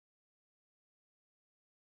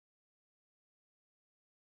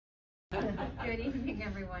Good evening,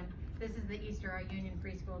 everyone. This is the Easter Art Union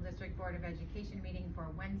Free School District Board of Education meeting for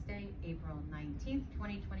Wednesday, April 19th,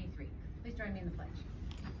 2023. Please join me in the pledge.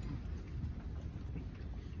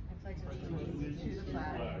 I pledge allegiance to the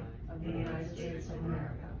flag of the United States of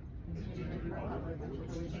America and to the republic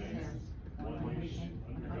for which it stands, one nation,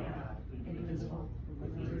 under God, indivisible,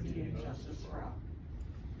 with liberty and justice for all.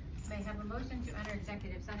 May I have a motion to enter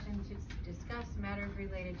executive session to discuss matters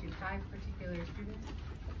related to 5 particular students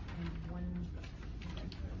and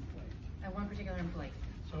one particular employee.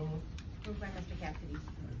 So moved by Mr. Cassidy.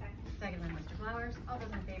 Second by Mr. Flowers. All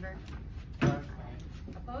those in favor?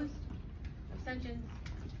 Opposed? Abstentions?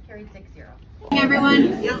 Carried 6-0.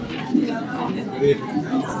 Everyone.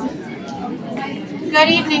 Good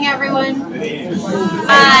evening, everyone.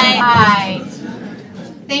 Hi.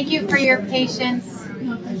 Thank you for your patience.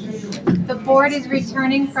 The board is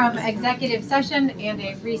returning from executive session and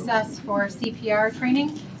a recess for CPR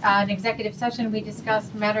training. In executive session, we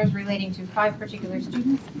discussed matters relating to 5 particular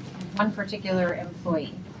students and 1 particular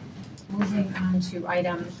employee. Moving on to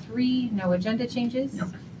item 3, no agenda changes.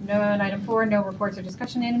 No, on item 4, no reports or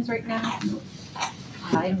discussion items right now.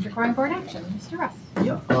 Items requiring board action. Mr. Russ.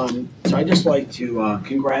 So I'd just like to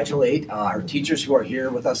congratulate our teachers who are here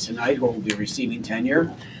with us tonight who will be receiving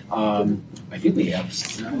tenure. I think we have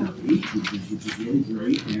 7 or 8 teachers, which is really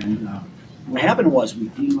great. And what happened was we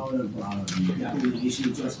came out of the application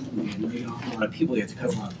adjustment. We had laid off a lot of people. We had to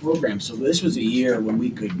cut a lot of programs. So this was a year when we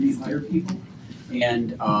could rehire people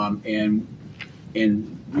and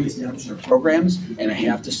reestablish our programs. And I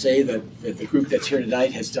have to say that the group that's here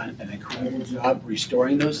tonight has done an incredible job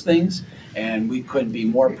restoring those things. And we couldn't be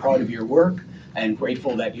more proud of your work and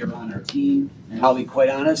grateful that you're on our team. And I'll be quite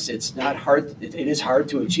honest, it's not hard. It is hard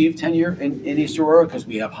to achieve tenure in East Aurora because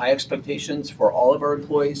we have high expectations for all of our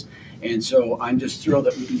employees. And so I'm just thrilled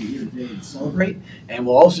that we can be here today and celebrate. And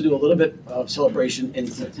we'll also do a little bit of celebration in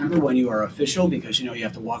September when you are official, because you know you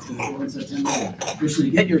have to walk through the door in September to officially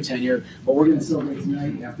get your tenure. But we're going to celebrate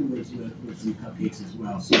tonight afterwards with some cupcakes as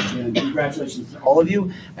well. So again, congratulations to all of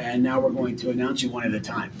you. And now we're going to announce you one at a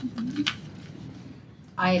time.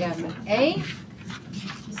 Item A.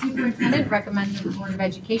 The superintendent recommends that the Board of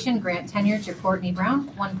Education grant tenure to Courtney Brown,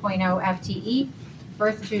 1.0 FTE,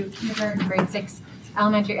 birth to kindergarten grade 6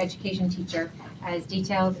 elementary education teacher, as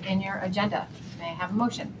detailed in your agenda. May I have a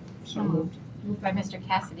motion? So moved. Moved by Mr.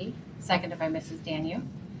 Cassidy, seconded by Mrs. Danu.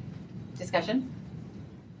 Discussion?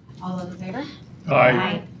 All those in favor?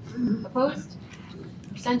 Aye. Opposed?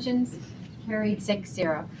 Abstentions? Carried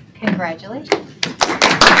 6-0. Congratulations.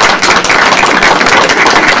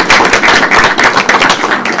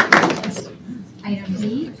 Item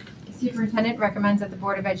D, the superintendent recommends that the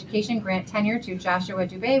Board of Education grant tenure to Joshua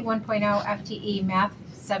Dubé, 1.0 FTE Math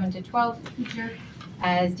 7 to 12 teacher,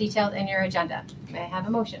 as detailed in your agenda. May I have a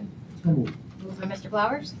motion? Moved by Mr.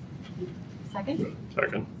 Flowers. Second?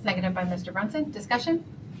 Second. Seconded by Mr. Brunson. Discussion?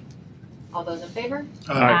 All those in favor?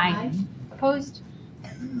 Aye. Opposed?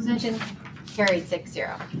 Abstentions? Carried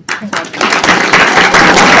 6-0.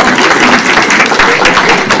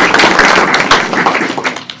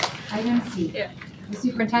 Item C. The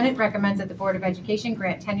superintendent recommends that the Board of Education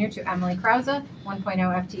grant tenure to Emily Krause, 1.0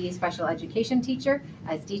 FTE special education teacher,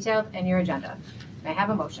 as detailed in your agenda. May I have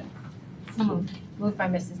a motion? Moved by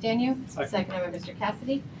Mrs. Danu, seconded by Mr.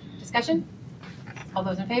 Cassidy. Discussion? All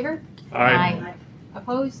those in favor? Aye.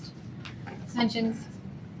 Opposed? Abstentions?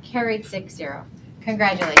 Carried 6-0.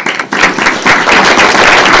 Congratulations.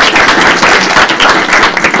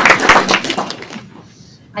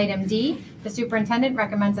 Item D, the superintendent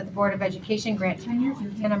recommends that the Board of Education grant tenure to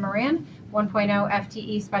Hannah Moran, 1.0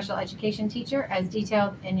 FTE special education teacher, as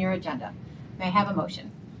detailed in your agenda. May I have a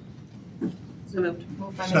motion? So moved.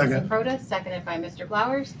 Moved by Second. Mrs. Improda, seconded by Mr.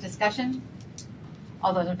 Flowers. Discussion?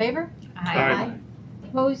 All those in favor? Aye.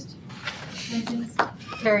 Opposed? Abstentions?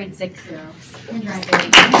 Carried 6-0.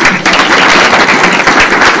 Congratulations.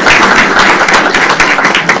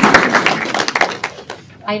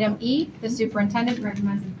 Item E, the superintendent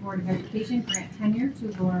recommends the Board of Education grant tenure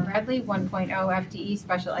to Laura Bradley, 1.0 FTE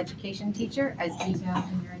special education teacher, as detailed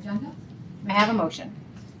in your agenda. May I have a motion?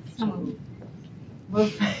 Moved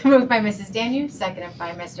by Mrs. Danu, seconded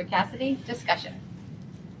by Mr. Cassidy. Discussion.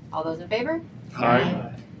 All those in favor?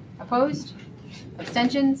 Aye. Opposed?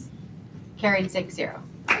 Abstentions? Carried 6-0.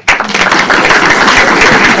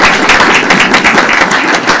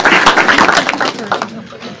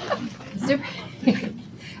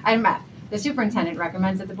 Item F. The superintendent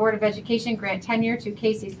recommends that the Board of Education grant tenure to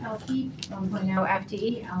Casey Spelke, 1.0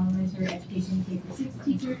 FTE elementary education K-6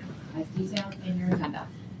 teacher, as detailed in your agenda.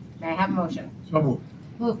 May I have a motion? So moved.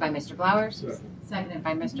 Moved by Mr. Flowers, seconded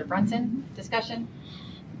by Mr. Brunson. Discussion?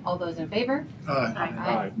 All those in favor? Aye.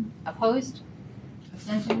 Aye. Opposed?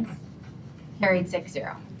 Abstentions? Carried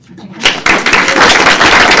 6-0.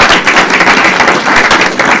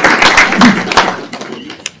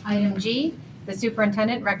 Item G, the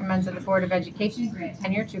superintendent recommends that the Board of Education grant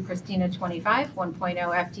tenure to Christina 25, 1.0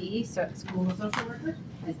 FTE, school social worker,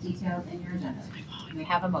 as detailed in your agenda. May I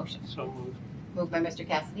have a motion? So moved. Moved by Mr.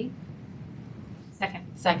 Cassidy, Second.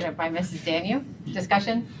 seconded by Mrs. Daniel.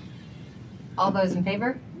 Discussion? All those in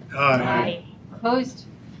favor? Aye. Opposed?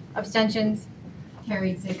 Abstentions?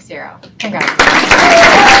 Carried 6-0. Congratulations.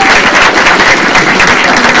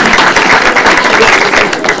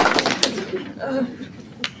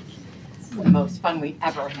 The most fun we've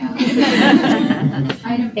ever had.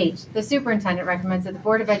 Item H, the superintendent recommends that the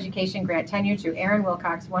Board of Education grant tenure to Erin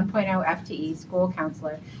Wilcox, 1.0 FTE school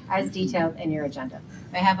counselor, as detailed in your agenda.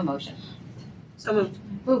 May I have a motion? So moved.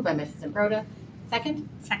 Moved by Mrs. Imbrota. Second?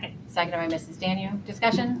 Second. Seconded by Mrs. Daniel.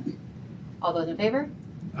 Discussion? All those in favor?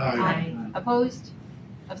 Aye. Opposed?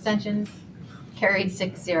 Abstentions? Carried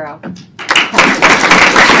 6-0.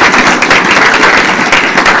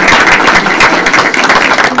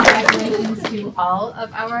 Congratulations to all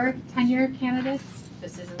of our tenure candidates.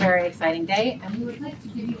 This is a very exciting day, and we would like to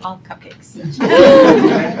give you all cupcakes.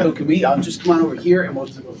 So can we, just come on over here and we'll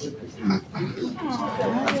just go.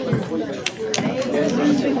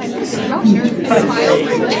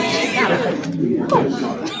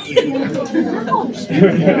 Oh, sure.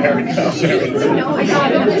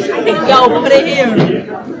 Yo, put it here.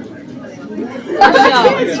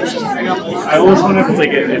 I always wonder if it's like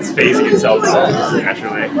it's phasing itself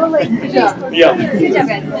naturally. Yeah. Good job,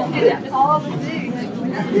 guys. Good job.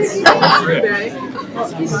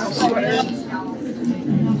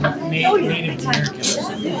 Native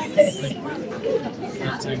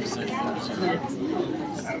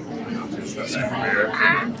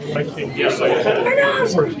I think yes.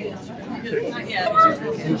 Did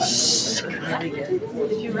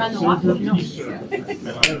you run the walk? No.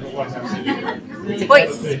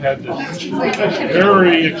 They had this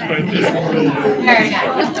very expensive Very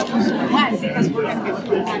nice.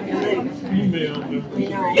 email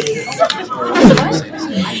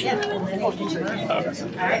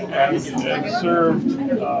and served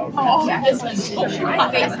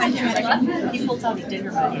People tell me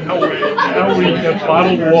dinner. how we have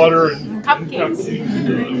bottled water and cupcakes.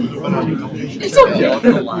 It's okay.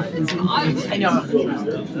 I know.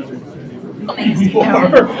 Amazing. You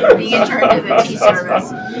are. Being in charge of the tea service.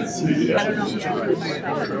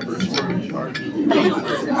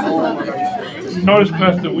 Notice,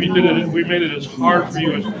 Beth, that we made it as hard for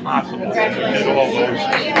you as possible to get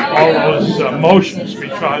all those motions,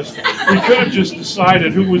 because we could have just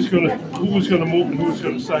decided who was going to move and who was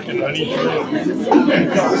going to second on each room.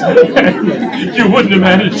 You wouldn't have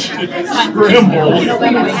managed to scramble.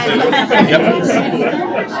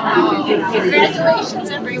 Congratulations,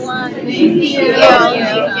 everyone. Thank you.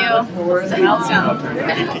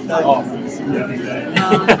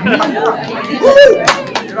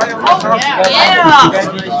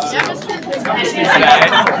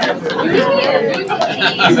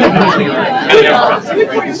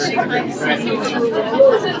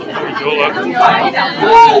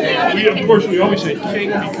 We, of course, we always say cake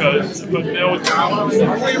because, but now it's. I want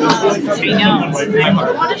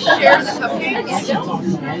to share the cupcakes.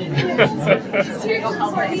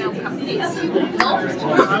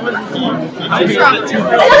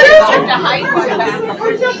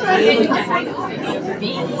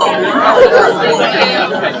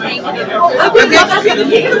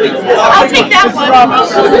 I'll take that one.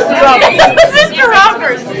 Mr.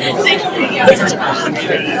 Roberts.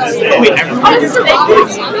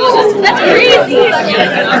 That's crazy.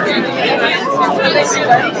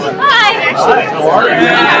 Hi. How are you?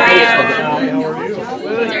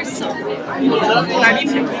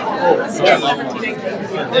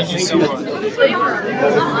 Thank you so much.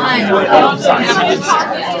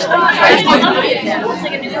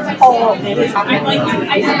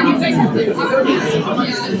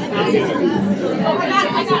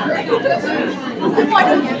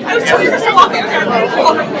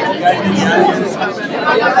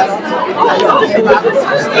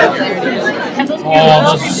 Oh,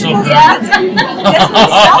 those are so good.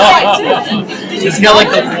 It's got like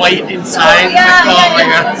the white inside. Oh my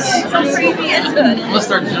god. I'm gonna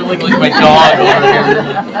start drooling like my dog over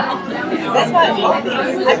here. That's why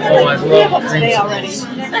I've three of them today already.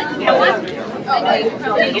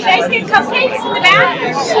 You guys get cupcakes in the back?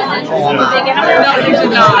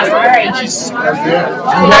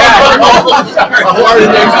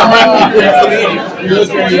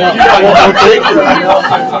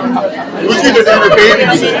 Who's either them or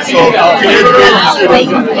babysit, so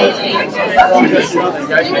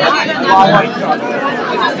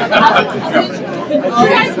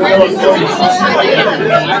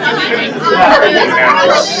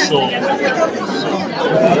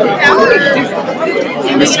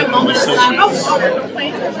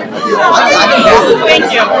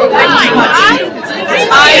Thank you.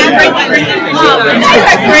 I am great. You guys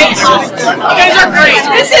are great. You guys are great.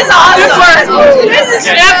 This is awesome. This is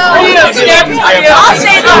step for you. Step for you. I'll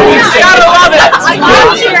say that. You gotta love it. I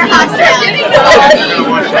love your husband.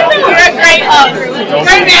 You're a great host.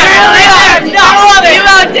 Great man. I love it. You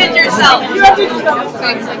outdid yourself. You outdid yourself. No,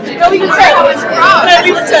 we can say I was proud. No,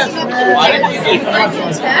 we can say.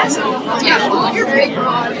 Yeah, you're big.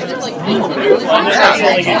 It's like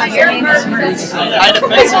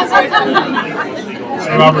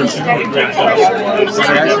Robert's doing a great job.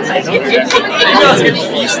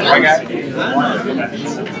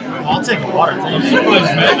 I'll take a water.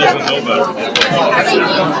 Matt doesn't know better.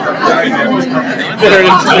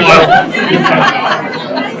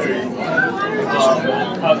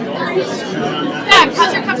 Yeah,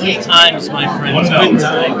 how's your cupcake? Good times, my friend. One Good dollar.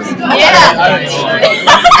 times.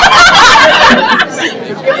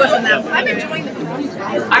 It wasn't that. I'm enjoying the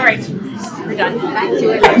process. All right, we're done. Back to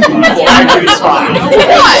it.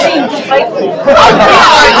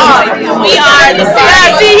 We are the same.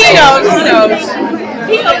 Yeah, see, he knows. He knows.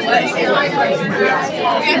 He knows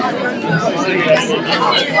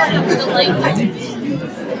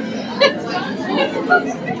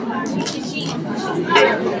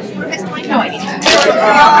no idea. I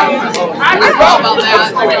was wrong about that.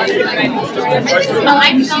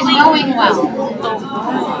 She's going well.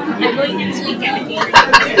 I'm going next weekend.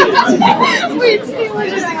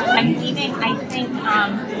 I'm leaving, I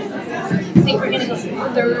think we're gonna go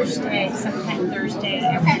Thursday, sometime Thursday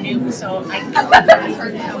afternoon, so I.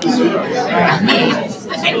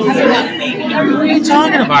 What are you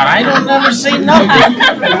talking about? I don't never say nothing.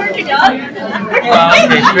 Where'd you go?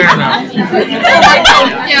 Okay, fair enough.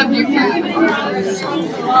 Yeah, you can.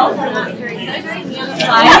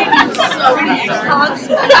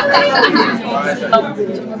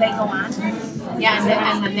 Will they go on?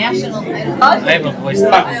 Yeah, and the national title. I have a voice. In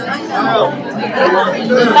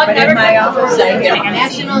my office,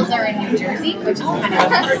 nationals are in New Jersey, which is kind of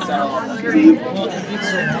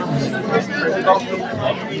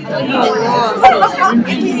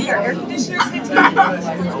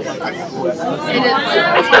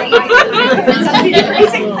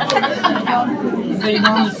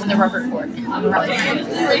the rubber cord.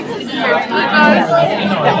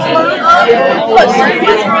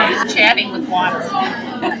 Chatting with water. We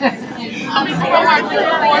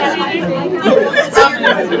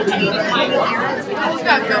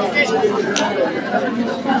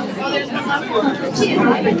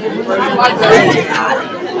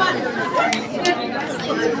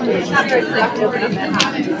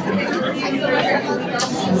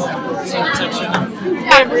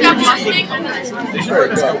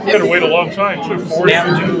had to wait a long time, too. 40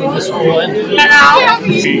 This will end.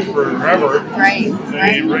 feet forever. Right.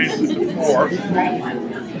 They raised it to 4.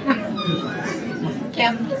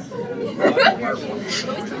 Kim.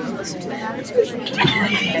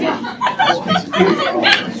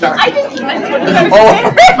 I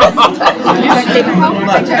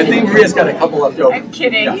think Maria's got a couple left over. I'm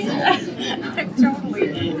kidding. Yeah. I'm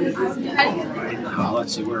totally.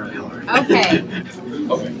 Let's see, where the hell are we? Okay.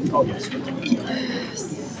 Okay. Oh, yes.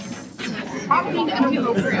 Property and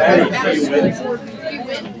appropriate.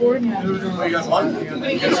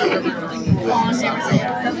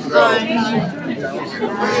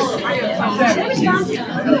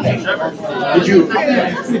 Did you?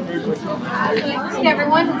 Hey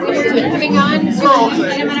everyone, we're moving on to the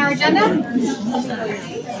item on our agenda.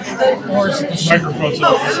 Microphone's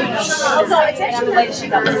up. Oh, no, it's actually like she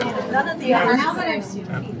got none of the others.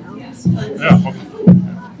 Yeah.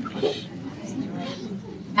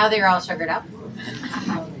 Now they're all sugared up.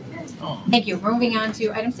 Thank you. We're moving on to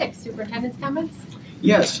item 6, superintendent's comments.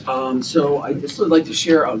 Yes, so I just would like to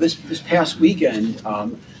share, this past weekend,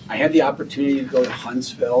 I had the opportunity to go to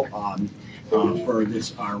Huntsville for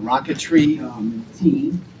this, our rocketry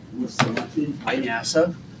team was selected by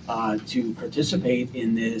NASA to participate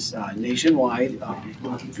in this nationwide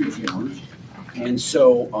rocketry challenge. And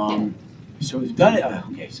so, so we've done it,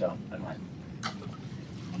 okay, so, I don't know.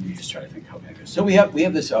 Let me just try to think how that goes. So we have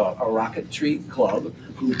this a rocketry club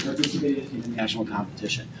who participated in the national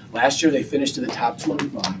competition. Last year they finished in the top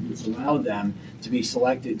 25, which allowed them to be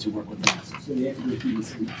selected to work with NASA. So they had to go through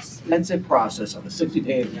this extensive process of a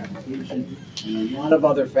 60-day application and a lot of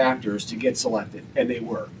other factors to get selected, and they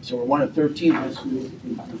were. So we're one of 13 high schools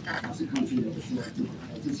across the country that were selected to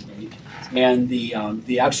participate. And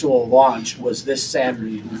the actual launch was this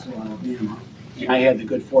Saturday in Huntsville, Alabama. I had the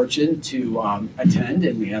good fortune to attend,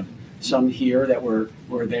 and we have some here that were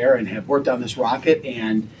there and have worked on this rocket.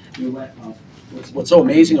 And what's so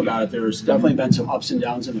amazing about it, there's definitely been some ups and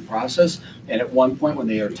downs in the process. And at one point when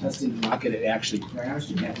they are testing the rocket, it actually crashed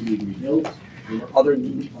and had to be rebuilt. There were other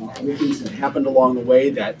things that happened along the way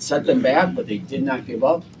that set them back, but they did not give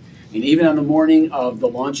up. And even on the morning of the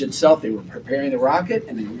launch itself, they were preparing the rocket,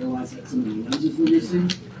 and they realized that some of the lenses were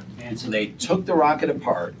missing. And so they took the rocket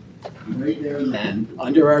apart, right there and then,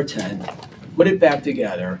 under our tent, put it back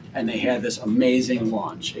together, and they had this amazing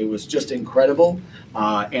launch. It was just incredible.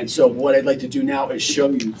 And so what I'd like to do now is show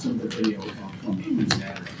you some of the video from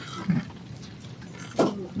Saturday.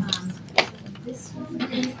 This was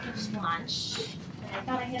the first launch. I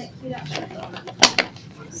thought I had it queued up.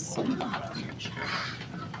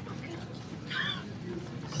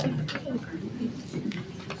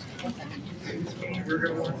 We're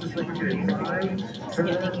going to launch this rocket in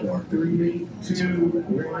 5, 4, 3, 2,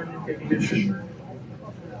 1, ignition.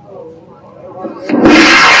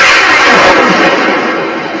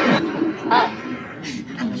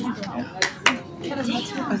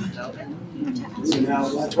 So now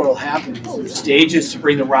that's what will happen. There's stages to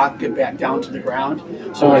bring the rocket back down to the ground.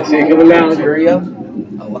 So I see it coming down. Area.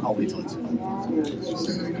 I'll wait till it's.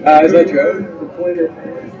 Is that true?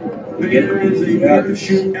 There is a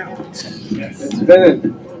parachute out. It's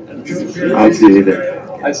spinning. I don't see it either.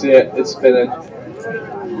 I see it. It's spinning.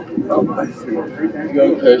 You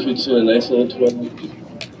go parachute's to a nice little twin.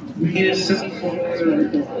 It is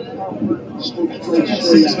 600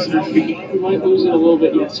 feet. You might lose it a little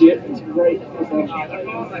bit. You see it? It's right.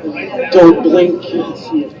 Don't blink. You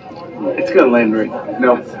see it. It's gonna land right.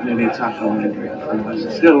 Nope, maybe it's not gonna land right.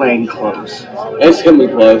 It's gonna land close. It's coming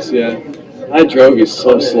close, yeah. That drogue is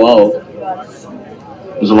so slow.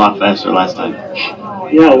 It was a lot faster last time.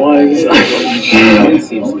 Yeah, it was.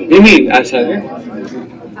 What do you mean? I said it.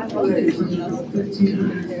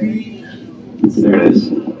 There it is.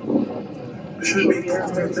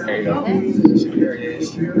 There you go. So here it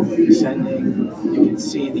is. Descending. You can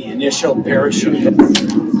see the initial parachute.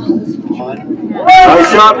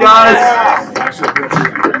 Nice job, guys!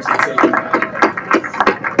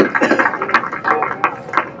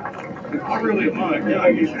 I really want. Yeah,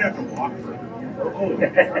 you should have to walk for it.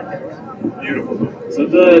 Beautiful. Is that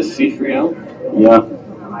the C3L? Yeah.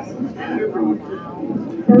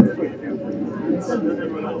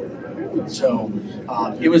 So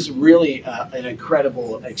it was really an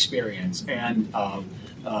incredible experience, and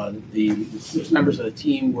the 6 members of the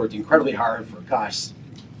team worked incredibly hard for, gosh,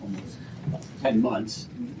 almost 10 months.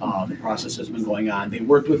 The process has been going on. They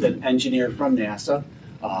worked with an engineer from NASA,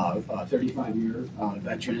 a 35-year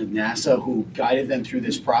veteran of NASA, who guided them through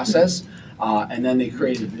this process, and then they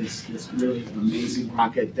created this really amazing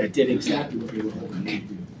rocket that did exactly what they were hoping to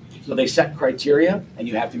do. So they set criteria, and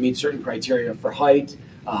you have to meet certain criteria for height,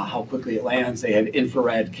 how quickly it lands. They have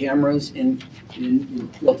infrared cameras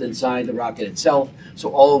built inside the rocket itself.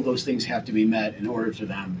 So all of those things have to be met in order for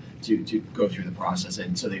them to go through the process.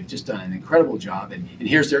 And so they've just done an incredible job. And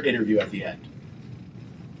here's their interview at the end.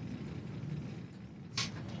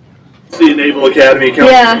 The Naval Academy.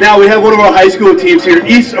 Yeah. Now we have one of our high school teams here,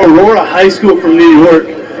 East Aurora High School from New York.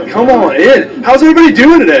 Come on in. How's everybody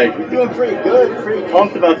doing today? Doing pretty good. Pretty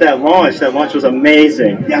pumped about that launch. That launch was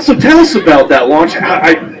amazing. Yeah, so tell us about that launch.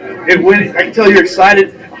 I can tell you're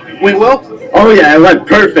excited. Went well? Oh yeah, it went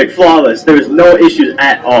perfect, flawless. There was no issues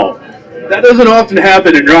at all. That doesn't often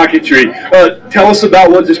happen in rocketry. Tell us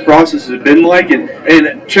about what this process has been like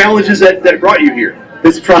and challenges that brought you here.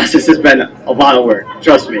 This process has been a lot of work,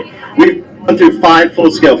 trust me. We've gone through 5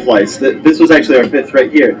 full-scale flights. This was actually our 5th right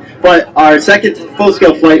here. But our 2nd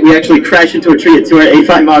full-scale flight, we actually crashed into a tree at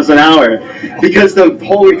 285 miles an hour because the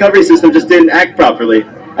whole recovery system just didn't act properly.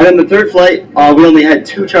 And then the 3rd flight, we only had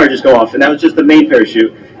 2 charges go off, and that was just the main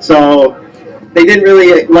parachute. So they didn't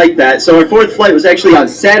really like that. So our 4th flight was actually on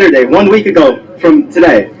Saturday, 1 week ago from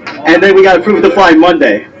today. And then we got approved to fly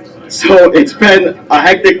Monday. So it's been a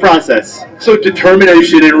hectic process. So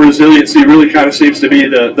determination and resiliency really kind of seems to be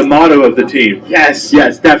the motto of the team. Yes,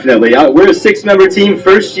 definitely. We're a 6-member team,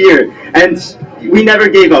 first year, and we never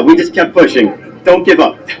gave up. We just kept pushing. Don't give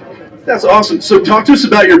up. That's awesome. So talk to us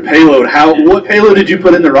about your payload. What payload did you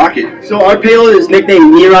put in the rocket? So our payload is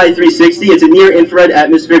nicknamed NIRI 360. It's a near-infrared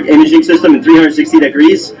atmospheric imaging system in 360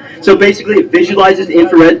 degrees. So basically it visualizes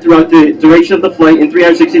infrared throughout the duration of the flight in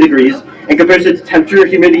 360 degrees and compares it to temperature,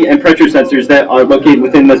 humidity, and pressure sensors that are located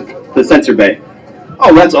within the sensor bay.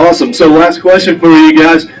 Oh, that's awesome. So last question for you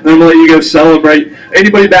guys, then I'm going to let you go celebrate.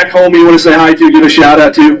 Anybody back home you want to say hi to, give a shout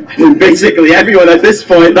out to? Basically everyone at this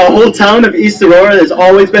point. The whole town of East Aurora has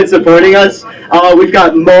always been supporting us. We've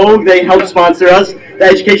got Moog, they help sponsor us. The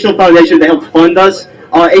Educational Foundation, they help fund us.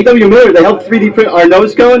 A.W. Miller, they helped 3D print our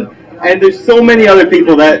nose cone. And there's so many other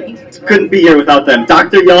people that couldn't be here without them.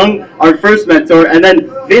 Dr. Young, our first mentor, and then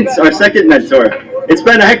Vince, our second mentor. It's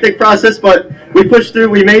been a hectic process, but we pushed through,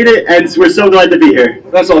 we made it, and we're so glad to be here.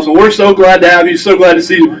 That's awesome. We're so glad to have you, so glad to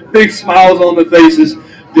see big smiles on the faces.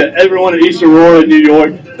 To everyone in East Aurora, New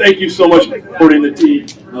York, thank you so much for supporting the team.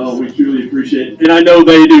 Oh, we truly appreciate it. And I know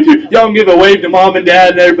they do too. Y'all can give a wave to Mom and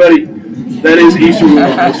Dad and everybody. That is East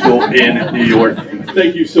Aurora High School in New York.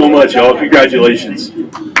 Thank you so much, y'all. Congratulations.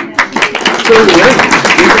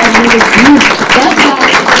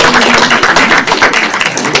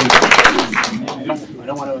 I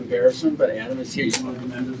don't want to embarrass him, but Adam is here. He's one of the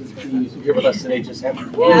members of the team. He's here with us today. Just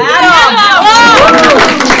having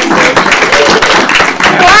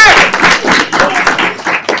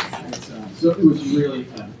So it was really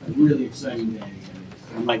a really exciting day.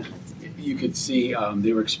 And like you could see,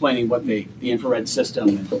 they were explaining what the infrared system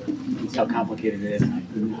and how complicated it is. And I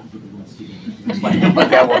couldn't explain what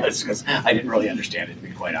that was because I didn't really understand it, to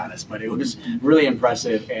be quite honest. But it was really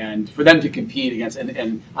impressive, and for them to compete against,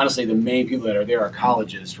 and honestly, the main people that are there are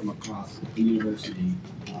colleges from across the university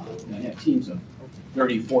that have teams of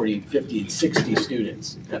 30, 40, 50, and 60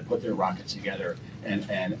 students that put their rockets together,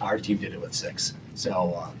 and our team did it with 6.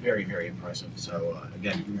 So very, very impressive. So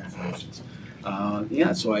again, congratulations.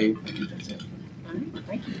 Yeah, so I think that's it. All right,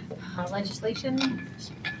 thank you. Legislation?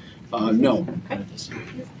 No. Okay.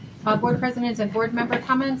 Board presidents and board member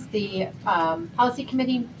comments. The policy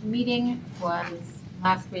committee meeting was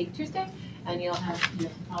last week, Tuesday, and you'll have some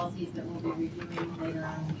policies that we'll be reviewing later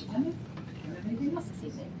on in the agenda. Do you have anything else this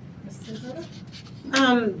evening? Mrs.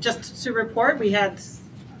 Silver? Just to report, we had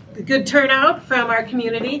a good turnout from our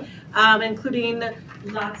community, including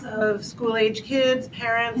lots of school-age kids,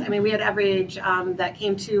 parents. I mean, we had every age that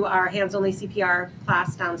came to our hands-only CPR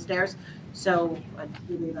class downstairs. So I'd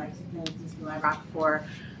really like to thank Mr. Lyrock for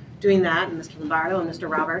doing that, and Mr. Lombardo and Mr.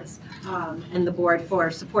 Roberts, and the board for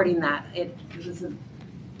supporting that. It was a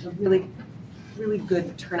really, really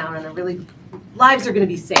good turnout, and lives are going to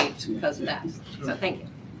be saved because of that. So thank you.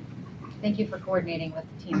 Thank you for coordinating with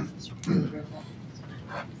the team.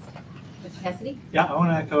 Mr. Cassidy? Yeah, I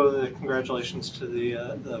want to echo the congratulations to the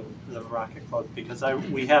Rocket Club, because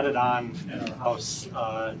we had it on at our house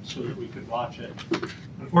so that we could watch it.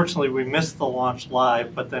 Unfortunately, we missed the launch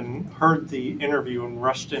live, but then heard the interview and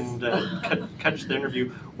rushed in to catch the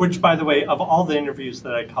interview, which, by the way, of all the interviews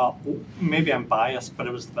that I caught, maybe I'm biased, but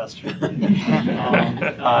it was the best interview.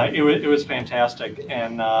 It was fantastic,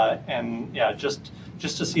 and yeah, just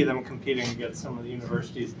to see them competing against some of the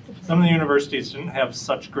universities. Some of the universities didn't have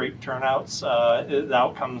such great turnouts. The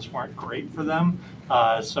outcomes weren't great for them.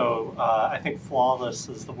 So I think flawless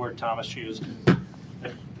is the word Thomas used.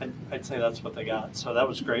 I'd say that's what they got. So that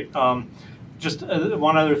was great. Just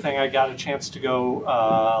one other thing, I got a chance to go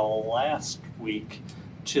last week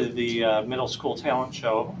to the middle school talent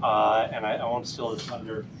show, and I won't steal his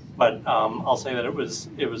thunder, but I'll say that it was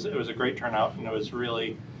a great turnout, and it was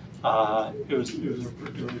really it was a really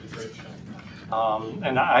great show.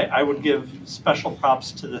 And I would give special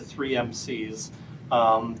props to the 3 MCs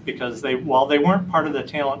because while they weren't part of the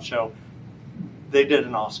talent show, they did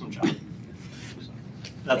an awesome job.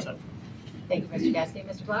 That's it. Thank you, Mr. Gasky.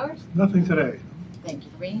 Mr. Flowers? Nothing today. Thank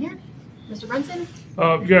you for being here. Mr. Brunson?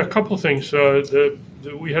 Yeah, a couple of things.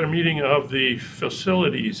 We had a meeting of the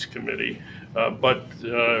Facilities Committee, but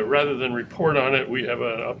rather than report on it, we have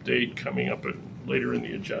an update coming up later in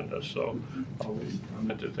the agenda, so I'll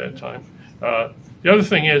comment at that time. The other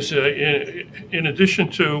thing is, in addition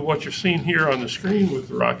to what you're seeing here on the screen with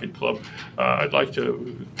the Rocket Club, I'd like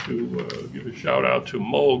to give a shout out to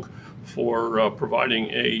Moog for providing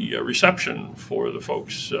a reception for the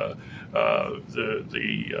folks. The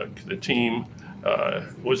team,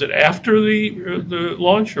 was it after the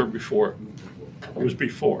launch or before? It was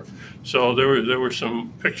before. So there were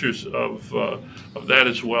some pictures of that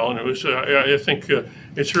as well, and it was I think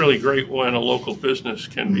it's really great when a local business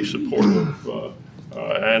can be supportive,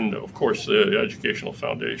 and of course the Educational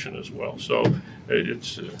Foundation as well. So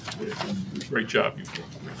it's a great job you've done.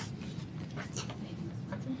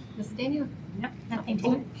 Ms. Daniel? Nope,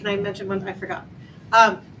 nothing. Can I mention one? I forgot.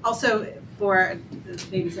 Also, for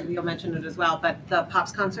maybe somebody will mention it as well, but the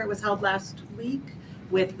Pops concert was held last week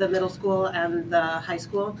with the middle school and the high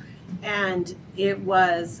school, and it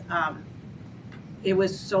was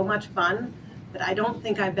so much fun. But I don't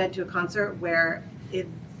think I've been to a concert where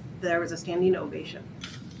there was a standing ovation.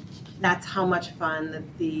 That's how much fun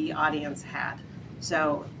that the audience had.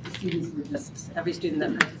 So the students were just, every student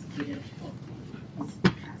that participated was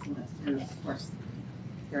excellent. And of course,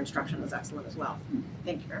 their instruction was excellent as well.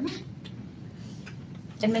 Thank you very much.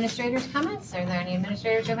 Administrators' comments? Are there any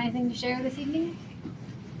administrators who have anything to share this evening?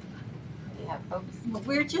 Yeah, folks.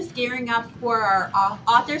 We're just gearing up for our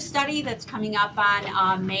author study that's coming up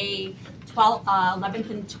on May 11th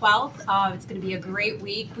and 12th. It's going to be a great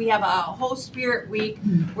week. We have a whole spirit week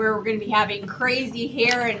where we're going to be having crazy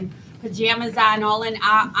hair and pajamas on, all in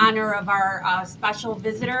honor of our special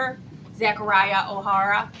visitor, Zachariah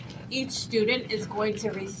O'Hara. Each student is going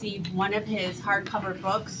to receive one of his hardcover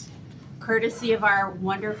books, courtesy of our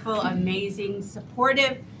wonderful, amazing,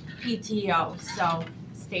 supportive PTO. So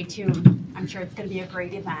stay tuned. I'm sure it's going to be a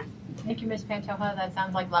great event. Thank you, Ms. Pantoja. That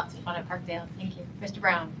sounds like lots of fun at Parkdale. Thank you. Mr.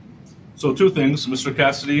 Brown. So two things. Mr.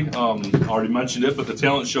 Cassidy already mentioned it, but the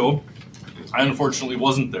talent show, I unfortunately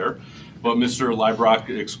wasn't there, but Mr. Leibrock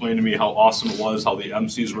explained to me how awesome it was, how the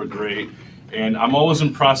MCs were great. And I'm always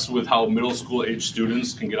impressed with how middle school age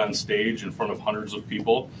students can get on stage in front of hundreds of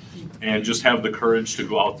people and just have the courage to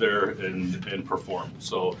go out there and perform.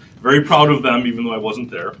 So very proud of them, even though I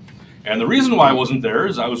wasn't there. And the reason why I wasn't there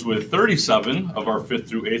is I was with 37 of our 5th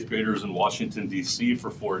through 8th graders in Washington, D.C.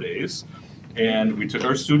 for 4 days. And we took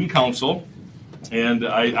our student council. And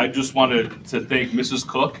I just wanted to thank Mrs.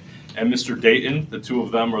 Cook and Mr. Dayton. The two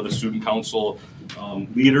of them are the student council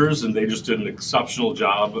leaders, and they just did an exceptional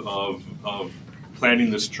job of planning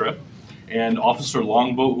this trip. And Officer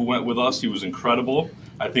Longboat, who went with us, he was incredible.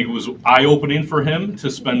 I think it was eye-opening for him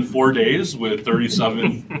to spend 4 days with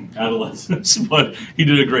 37 adolescents, but he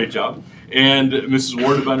did a great job. And Mrs.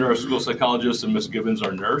 Wardebender, our school psychologist, and Miss Gibbons,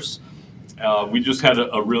 our nurse. We just had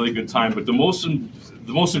a really good time. But the most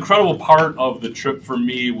incredible part of the trip for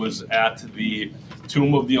me was at the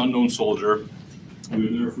Tomb of the Unknown Soldier. We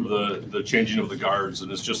were there for the changing of the guards,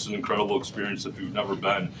 and it's just an incredible experience if you've never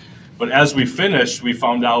been. But as we finished, we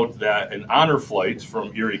found out that an honor flight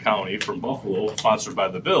from Erie County, from Buffalo, sponsored by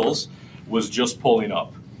the Bills, was just pulling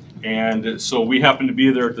up. And so we happened to be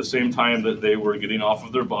there at the same time that they were getting off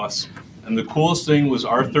of their bus. And the coolest thing was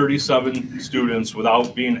our 37 students,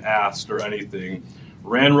 without being asked or anything,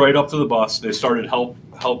 ran right up to the bus. They started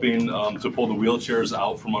helping to pull the wheelchairs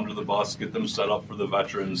out from under the bus, get them set up for the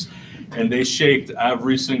veterans. And they shaked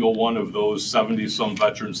every single one of those 70-some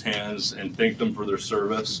veterans' hands and thanked them for their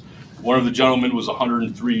service. One of the gentlemen was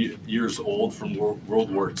 103 years old from World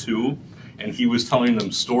War II, and he was telling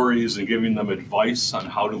them stories and giving them advice on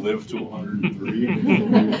how to live to 103.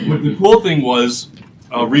 But the cool thing was,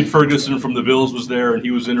 Reed Ferguson from the Bills was there, and he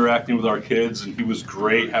was interacting with our kids, and he was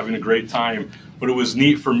great, having a great time. But it was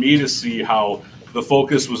neat for me to see how the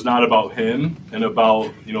focus was not about him and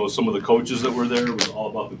about, some of the coaches that were there. It was all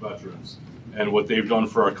about the veterans and what they've done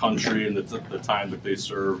for our country and the time that they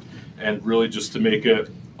served, and really just to make it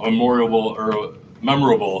a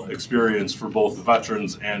memorable experience for both the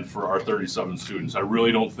veterans and for our 37 students. I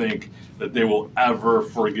really don't think that they will ever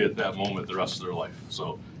forget that moment the rest of their life.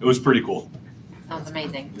 So it was pretty cool. Sounds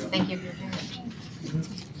amazing. Thank you for your time.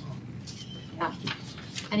 Yeah.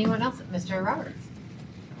 Anyone else? Mr. Roberts.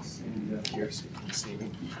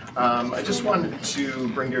 I just wanted to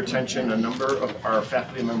bring to your attention a number of our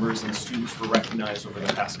faculty members and students were recognized over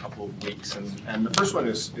the past couple of weeks, and the first one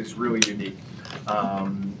is really unique.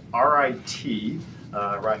 RIT,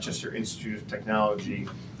 Rochester Institute of Technology,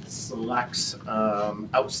 selects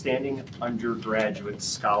outstanding undergraduate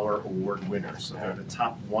scholar award winners. So they're the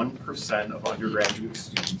top 1% of undergraduate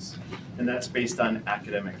students, and that's based on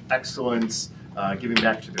academic excellence, giving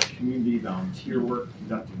back to their community, volunteer work,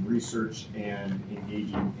 conducting research, and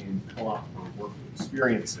engaging in co-op or work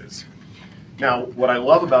experiences. Now, what I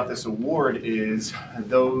love about this award is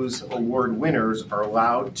those award winners are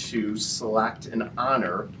allowed to select and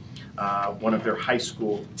honor one of their high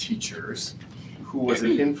school teachers who was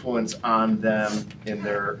an influence on them in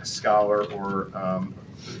their scholar or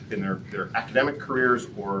in their academic careers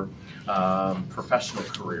or professional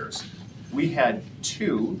careers. We had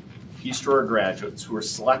 2 East Aurora graduates who were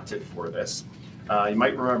selected for this. You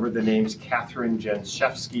might remember the names Catherine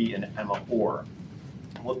Jenszewski and Emma Orr.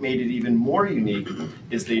 What made it even more unique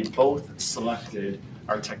is they both selected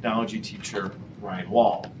our technology teacher, Ryan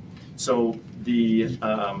Wall. So The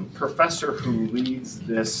professor who leads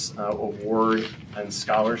this award and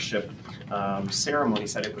scholarship ceremony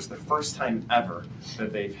said it was the first time ever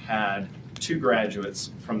that they've had two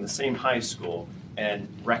graduates from the same high school and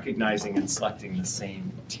recognizing and selecting the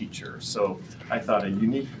same teacher. So I thought a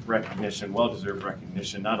unique recognition, well-deserved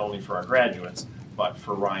recognition, not only for our graduates, but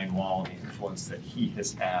for Ryan Wall and the influence that he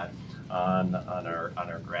has had on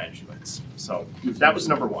our graduates. So that was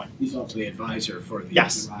number one. He's also the advisor for the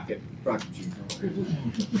Yes. Rocket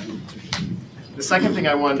The second thing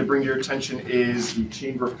I wanted to bring to your attention is the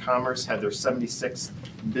Chamber of Commerce had their 76th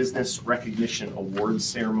Business Recognition Awards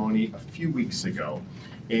ceremony a few weeks ago.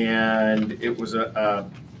 And it was a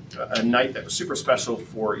night that was super special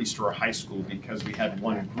for East Aurora High School because we had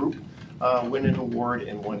one group win an award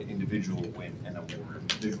and one individual win an award.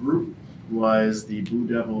 The group was the Blue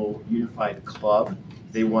Devil Unified Club.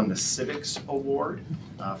 They won the Civics Award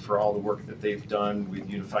for all the work that they've done with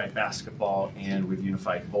Unified Basketball and with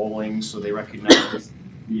Unified Bowling. So they recognized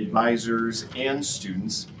the advisors and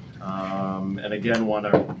students. And again, want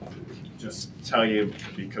to just tell you,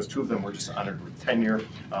 because two of them were just honored with tenure,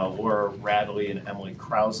 Laura Radley and Emily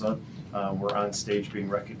Krause were on stage being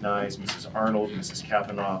recognized, Mrs. Arnold, Mrs.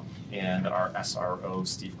 Kavanaugh, and our SRO,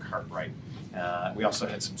 Steve Cartwright. We also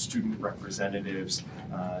had some student representatives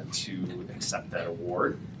to accept that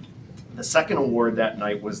award. The second award that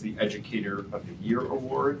night was the Educator of the Year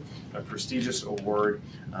Award, a prestigious award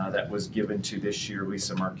that was given to this year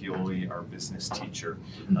Lisa Marchioli, our business teacher,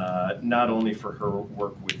 not only for her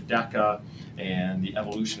work with DECA and the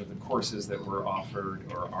evolution of the courses that were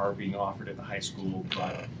offered or are being offered at the high school,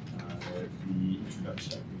 but the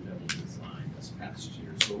introduction of Blue Devil design this past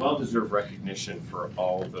year. So well-deserved recognition for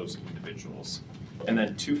all of those individuals. And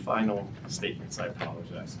then two final statements, I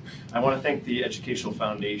apologize. I want to thank the Educational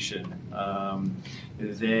Foundation.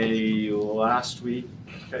 They, last week,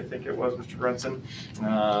 I think it was, Mr. Brunson,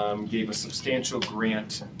 gave a substantial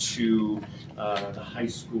grant to the high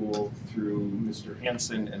school through Mr.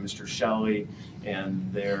 Hansen and Mr. Shelley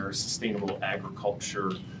and their sustainable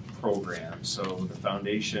agriculture program. So the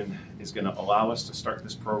foundation is going to allow us to start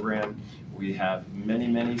this program. We have many,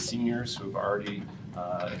 many seniors who have already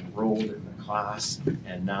enrolled in the class,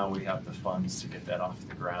 and now we have the funds to get that off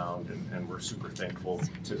the ground, and we're super thankful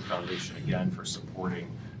to the foundation again for supporting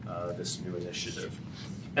this new initiative.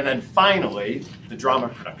 And then finally, the drama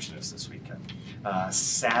production is this weekend.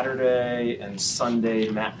 Saturday and Sunday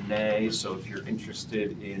matinee, so if you're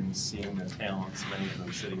interested in seeing the talents, many of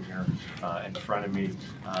them sitting here in front of me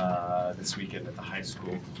this weekend at the high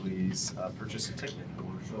school, please purchase a ticket.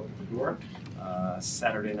 We'll show up at the door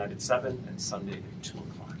Saturday night at 7 and Sunday at 2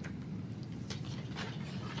 o'clock.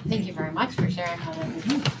 Thank you very much for sharing all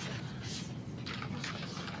that.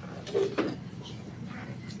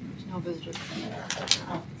 No visitors.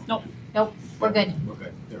 Oh, nope, nope, we're good. We're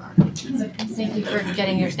good. There are. Thank you for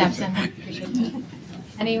getting your steps in. Appreciate it.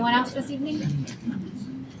 Anyone else this evening?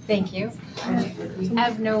 Thank you. We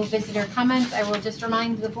have no visitor comments. I will just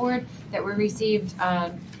remind the board that we received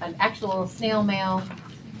an actual snail mail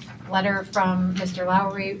letter from Mr.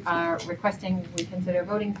 Lowry requesting we consider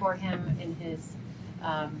voting for him in his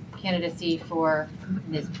candidacy for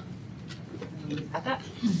NISBA. Got that?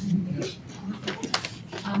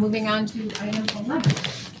 Moving on to item 11.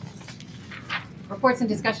 Reports and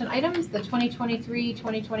discussion items, the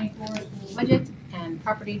 2023-2024 school budget and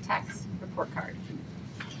property tax report card.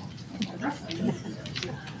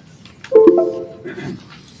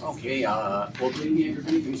 Okay, well, good evening,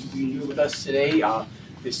 everybody. Thanks for being here with us today.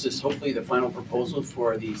 This is hopefully the final proposal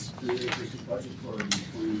for the school district budget for the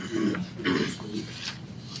 2023 school year.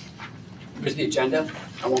 Here's the agenda.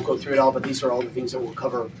 I won't go through it all, but these are all the things that we'll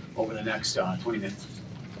cover over the next 20 minutes.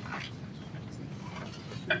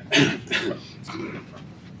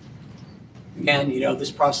 Again, you know,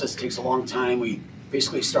 this process takes a long time. We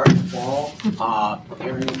basically start in the fall,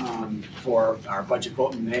 preparing for our budget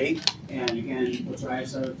vote in May. And again, what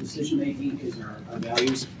drives our decision making is our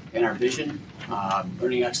values and our vision,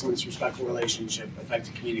 learning excellence, respectful relationship,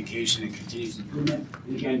 effective communication, and continuous improvement.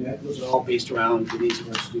 And again, those are all based around the needs of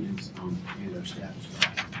our students and our staff as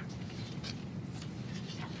well.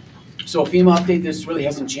 So FEMA update, this really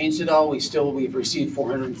hasn't changed at all. We've received little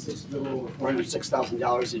over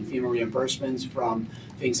 $406,000 in FEMA reimbursements from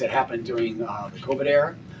things that happened during the COVID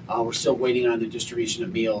era. We're still waiting on the distribution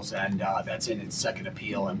of meals, and that's in its second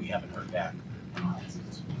appeal, and we haven't heard back.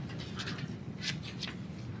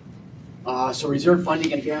 So reserve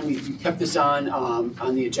funding, and again, we kept this on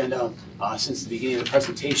the agenda since the beginning of the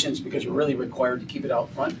presentations because we're really required to keep it out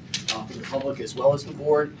front. for the public as well as the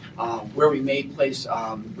board. Where we may place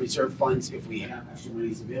reserve funds if we have extra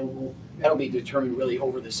monies available, that'll be determined really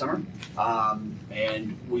over the summer.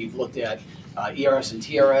 And we've looked at ERS and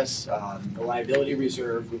TRS, the liability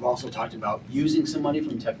reserve. We've also talked about using some money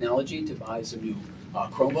from technology to buy some new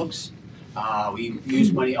Chromebooks. We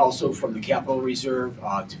used money also from the capital reserve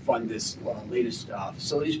to fund this latest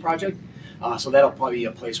facilities project. So that'll probably be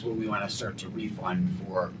a place where we want to start to refund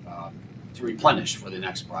for, to replenish for the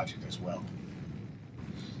next project as well.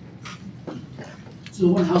 So the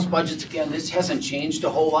one-house budgets, again, this hasn't changed a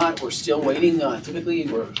whole lot. We're still waiting. Typically,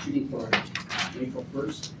 we're shooting for April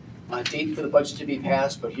 1st date for the budget to be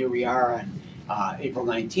passed, but here we are on April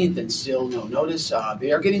 19th and still no notice.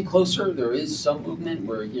 They are getting closer. There is some movement.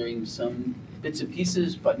 We're hearing some bits and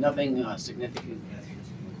pieces, but nothing significant.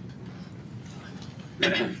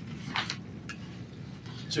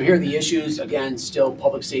 So here are the issues. Again, still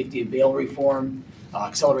public safety and bail reform,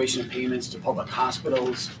 acceleration of payments to public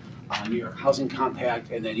hospitals, New York Housing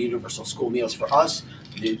Compact, and then universal school meals for us.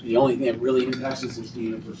 The only thing that really impacts us is the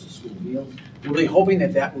universal school meals. We're really hoping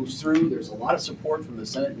that that moves through. There's a lot of support from the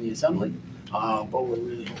Senate and the Assembly, but we're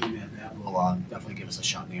really hoping that that will definitely give us a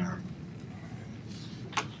shot in the arm.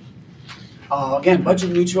 Again,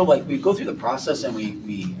 budget neutral, like we go through the process and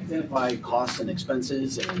we identify costs and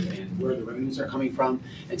expenses and where the revenues are coming from.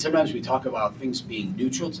 And sometimes we talk about things being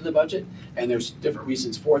neutral to the budget, and there's different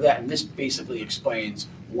reasons for that. And this basically explains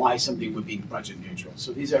why something would be budget neutral.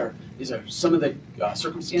 So these are some of the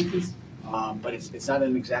circumstances, but it's not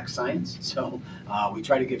an exact science. So we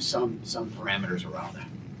try to give some parameters around that.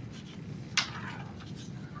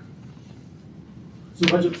 So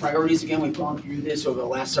budget priorities, again, we've gone through this over the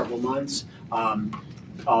last several months.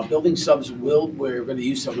 Building subs we're going to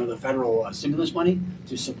use some of the federal stimulus money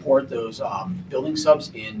to support those building subs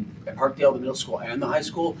in Parkdale, the middle school and the high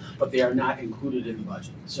school, but they are not included in the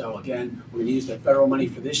budget. So again, we're going to use that federal money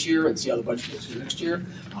for this year and see how the budget looks for next year.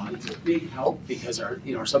 It's a big help because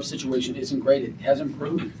our sub situation isn't great. It has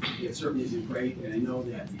improved. It certainly isn't great, and I know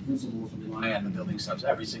that the principals rely on the building subs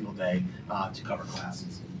every single day to cover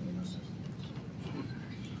classes.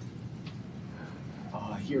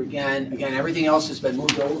 Here again, everything else has been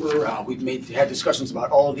moved over. We've had discussions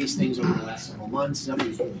about all of these things over the last several months.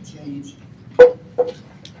 Nothing's really changed.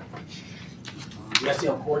 The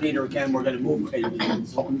SEL coordinator, again, we're going to move in the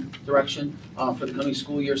consultant direction for the coming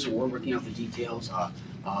school year, so we're working out the details.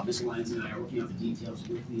 Ms. Lyons and I are working out the details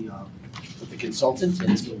with the consultant,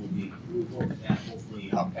 and so we'll be moving forward with that hopefully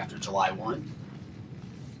after July 1.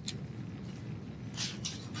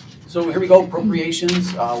 So here we go,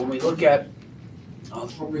 appropriations. When we look at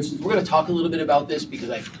appropriations, we're going to talk a little bit about this because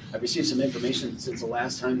I've received some information since the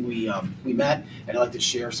last time we met, and I'd like to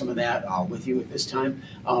share some of that with you at this time.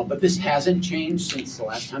 But this hasn't changed since the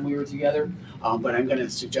last time we were together, but I'm going to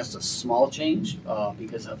suggest a small change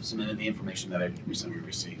because of some of the information that I recently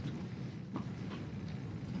received.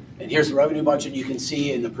 And here's the revenue budget. You can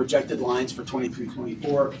see in the projected lines for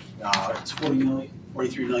 23-24, it's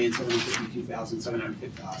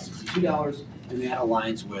 $43,752,762, and that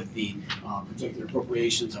aligns with the projected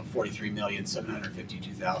appropriations of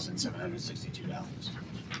 $43,752,762.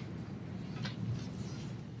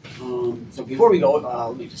 So before we go,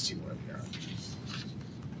 let me just see where we are.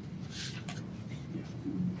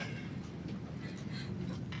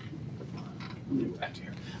 Let me go back to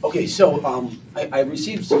here. Okay, so I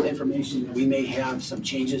received some information that we may have some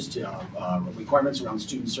changes to requirements around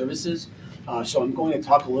student services. So I'm going to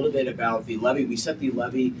talk a little bit about the levy. We set the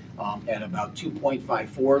levy at about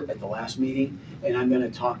 2.54 at the last meeting, and I'm going to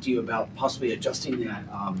talk to you about possibly adjusting that,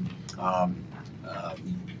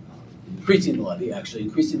 increasing the levy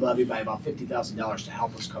by about $50,000 to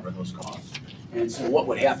help us cover those costs. And so what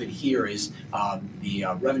would happen here is the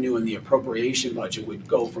revenue and the appropriation budget would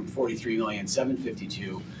go from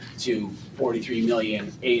 $43,752,000 to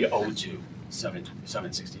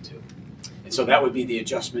 $43,802,762. And so that would be the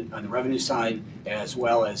adjustment on the revenue side as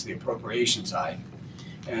well as the appropriation side.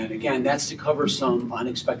 And again, that's to cover some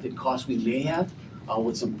unexpected costs we may have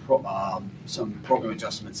with some program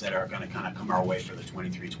adjustments that are going to kind of come our way for the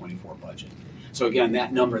 23-24 budget. So again,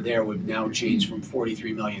 that number there would now change from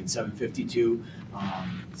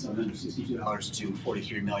 $43,752,762 to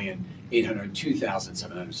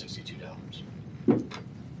 $43,802,762.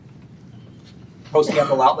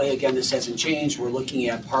 Post-capital outlay, again, this hasn't changed. We're looking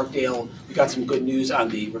at Parkdale. We got some good news on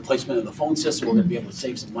the replacement of the phone system. We're going to be able to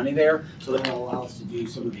save some money there. So that will allow us to do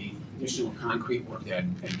some of the additional concrete work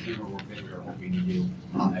and camera work that we are hoping to do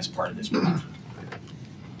as part of this project.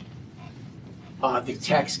 The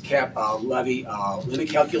tax cap levy limit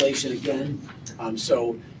calculation again.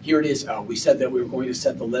 So Here it is. We said that we were going to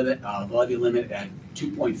set the levy limit at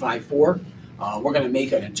 2.54. We're going to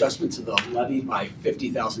make an adjustment to the levy by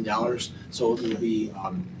 $50,000, so it will be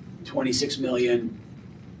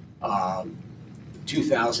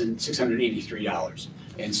 $26,002,683.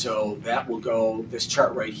 And so that will go, this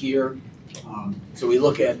chart right here. So we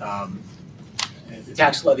look at the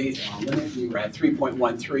tax levy limit, we were at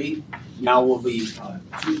 3.13. Now we'll be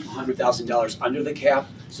 $200,000 under the cap,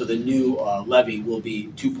 so the new levy will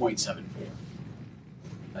be 2.74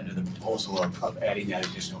 under the proposal of adding that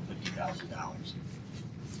additional $50,000.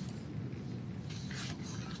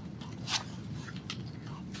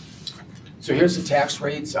 So here's the tax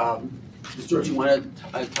rates. Ms. George, you want to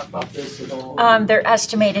talk about this at all? Their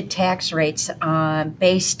estimated tax rates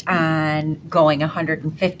based on going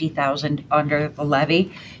 150,000 under the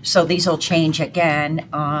levy. So these will change again.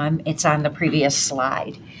 It's on the previous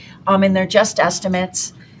slide. And they're just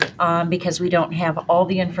estimates because we don't have all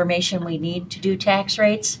the information we need to do tax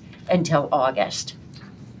rates until August.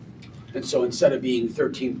 And so instead of being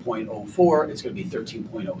 13.04, it's going to be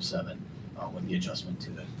 13.07 with the adjustment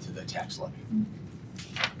to the tax levy.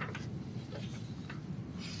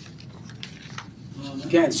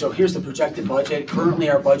 Again, so here's the projected budget. Currently,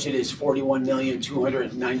 our budget is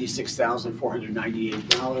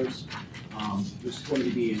 $41,296,498. There's going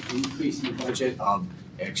to be an increase in the budget.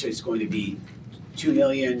 Actually, it's going to be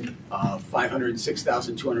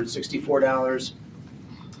 $2,506,264.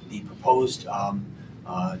 The proposed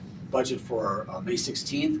budget for May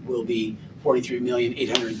 16th will be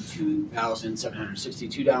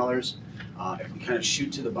 $43,802,762. If we kind of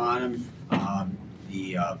shoot to the bottom,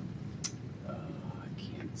 the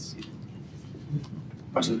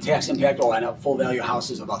tax impact will line up. Full value house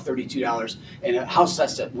is about $32, and a house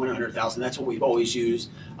assessed at $100,000. That's what we've always used.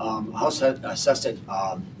 House assessed at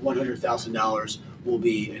 $100,000 will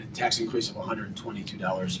be a tax increase of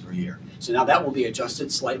 $122 per year. So now that will be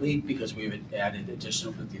adjusted slightly because we've added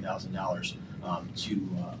additional $50,000 to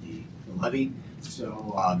the levy.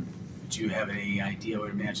 So do you have any idea? I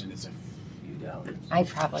would imagine it's a few dollars. I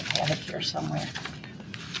probably have it here somewhere.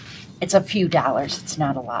 It's a few dollars. It's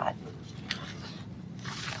not a lot.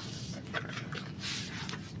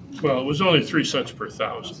 Well, it was only 3 cents per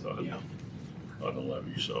thousand on the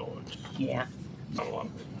levy, so it's Yeah, not a lot.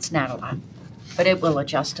 it's not a lot, but it will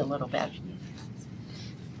adjust a little bit.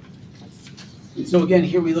 And so again,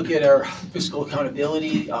 here we look at our fiscal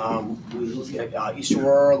accountability. We look at East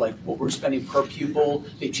Aurora, like what we're spending per pupil.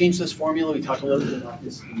 They changed this formula. We talked a little bit about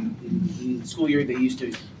this in the school year. They used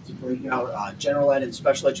to break out general ed and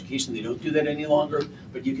special education. They don't do that any longer.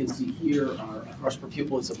 But you can see here, our cost per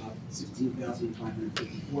pupil is about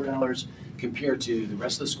 $16,554 compared to the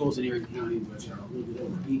rest of the schools in Erie County, which are a little bit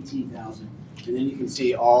over $18,000. And then you can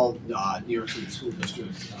see all New York City school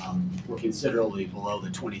districts were considerably below the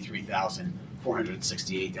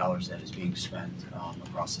 $23,468 that is being spent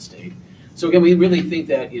across the state. So again, we really think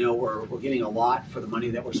that we're getting a lot for the money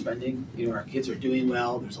that we're spending. Our kids are doing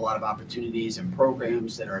well. There's a lot of opportunities and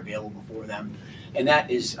programs that are available for them, and that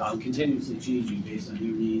is continuously changing based on their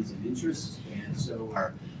needs and interests. And so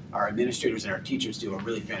our administrators and our teachers do a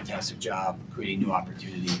really fantastic job creating new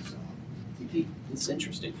opportunities to keep this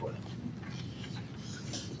interesting for them.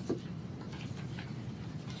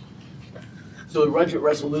 So the budget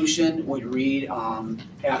resolution would read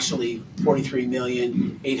actually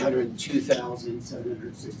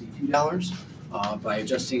 $43,802,762 by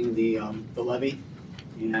adjusting the levy.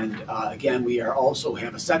 And again, we also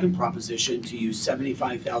have a second proposition to use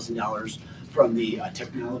 $75,000 from the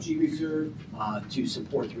technology reserve to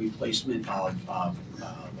support the replacement of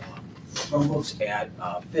Chromebooks at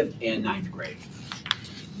 5th and 9th grade.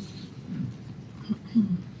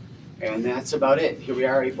 And that's about it. Here we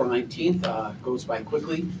are, April 19th, goes by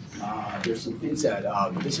quickly. There's some things that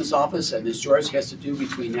the business office and Ms. George has to do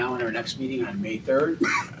between now and our next meeting on May 3rd,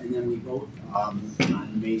 and then we vote on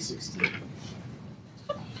May 16th.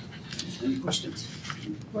 Any questions?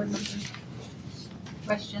 Board members?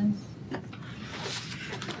 Questions?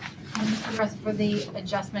 Mr. Russ, for the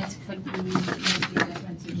adjustments, could we make the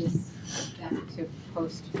adjustments to just to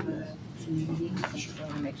post for the meeting? Just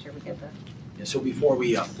want to make sure we get the. Yeah, so before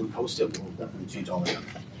we post it, we'll definitely change all that.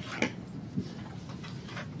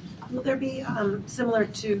 Will there be similar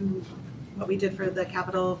to what we did for the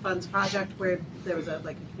capital funds project where there was a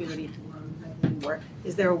community forum that didn't work?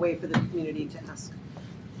 Is there a way for the community to ask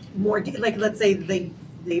more, let's say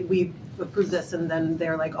we approve this and then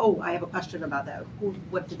they're like, oh, I have a question about that.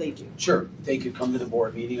 What do they do? Sure, they could come to the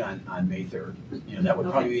board meeting on May 3rd. That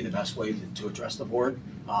would probably be the best way to address the board.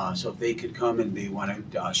 So if they could come and they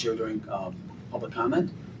want to share during public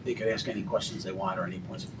comment, they could ask any questions they want or any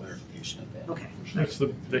points of clarification at that. Okay. That's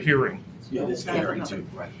the hearing. Yeah, this hearing too,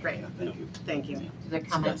 right. Great. Yeah, thank you. Thank you. The So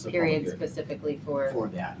comment that's the period public hearing. specifically for. For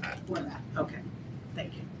that. For that, okay.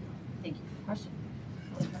 Thank you. Thank you. Question?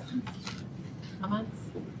 Comments?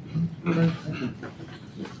 Thank you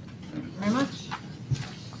very much.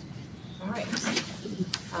 All right.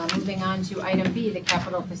 Moving on to item B, the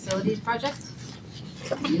capital facilities project.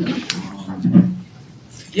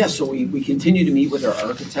 Yeah, so we continue to meet with our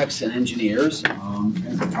architects and engineers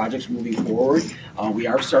as the project's moving forward. We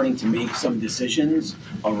are starting to make some decisions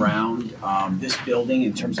around this building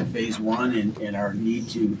in terms of phase one and our need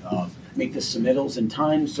to make the submittals in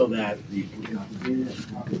time so that we can operate at the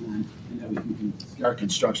proper time and that we can start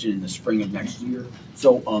construction in the spring of next year.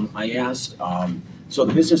 So I asked, so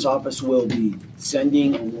the business office will be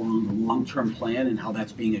sending along the long-term plan and how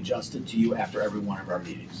that's being adjusted to you after every one of our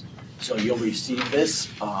meetings. So you'll receive this,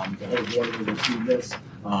 the whole board will receive this,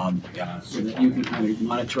 so that you can kind of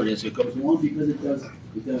monitor it as it goes along, because it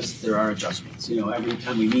does, there are adjustments. You know, every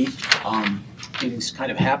time we meet, things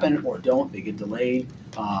kind of happen or don't, they get delayed.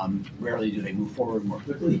 Rarely do they move forward more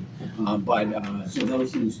quickly. So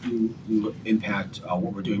those things do impact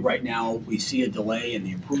what we're doing. Right now, we see a delay in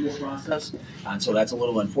the approval process, and so that's a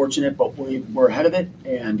little unfortunate, but we're ahead of it.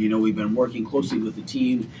 And, you know, we've been working closely with the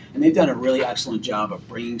team, and they've done a really excellent job of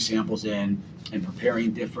bringing samples in and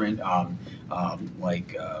preparing different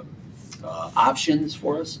options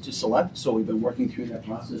for us to select. So we've been working through that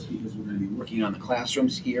process because we're going to be working on the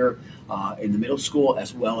classrooms here in the middle school,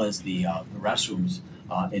 as well as the restrooms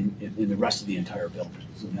in the rest of the entire building.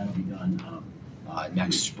 So that'll be done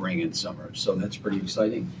next spring and summer. So that's pretty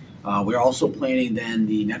exciting. We're also planning then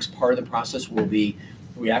the next part of the process will be,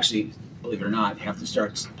 we actually, believe it or not, have to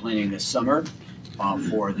start planning this summer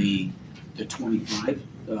for the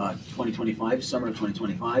 2025, summer of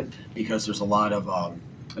 2025, because there's a lot of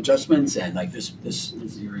adjustments, and like this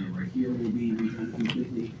area right here will be redone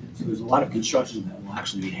completely. So there's a lot of construction that will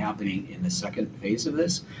actually be happening in the second phase of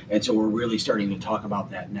this, and so we're really starting to talk about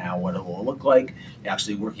that now, what it will look like.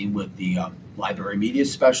 Actually working with the library media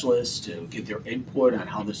specialists to get their input on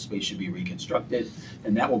how this space should be reconstructed,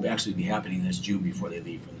 and that will actually be happening this June before they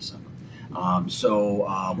leave for the summer.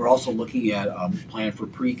 We're also looking at plan for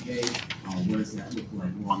pre-K. What does that look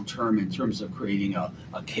like long-term in terms of creating a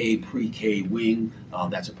pre-K wing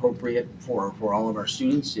that's appropriate for all of our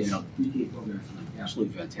students. You know, the pre-K program is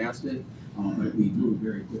absolutely fantastic, but we move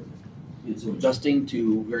very quickly. And so adjusting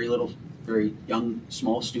to very young,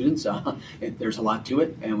 small students, there's a lot to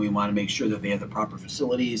it, and we want to make sure that they have the proper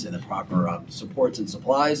facilities and the proper supports and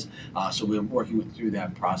supplies. So we're working through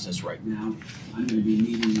that process right now. I'm going to be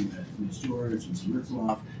meeting with Ms. George and Ms.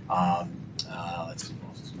 Ritzloff. Let's see,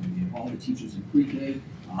 it's going to be all the teachers in pre-K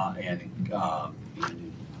and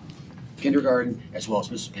kindergarten, as well as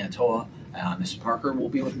Mrs. Pantoa. Mrs. Parker will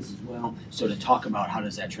be with us as well. So to talk about how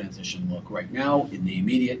does that transition look right now in the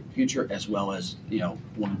immediate future, as well as 1 to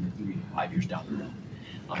 3 to 5 years down the road.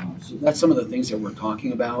 So that's some of the things that we're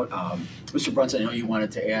talking about. Mr. Brunson, I know you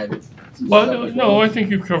wanted to add. Well, no, I think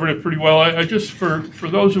you've covered it pretty well. I just, for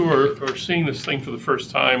those who are seeing this thing for the first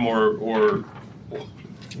time or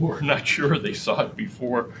not sure they saw it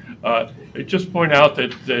before, I just point out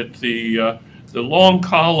that the long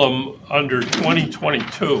column under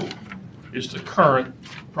 2022 is the current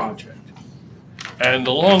project. And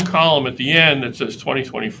the long column at the end that says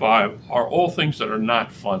 2025 are all things that are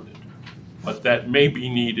not funded, but that may be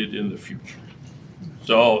needed in the future.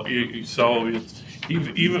 So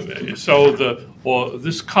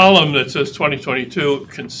this column that says 2022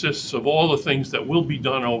 consists of all the things that will be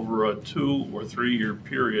done over a 2 or 3 year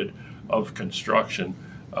period of construction,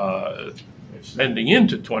 extending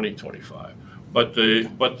into 2025. But the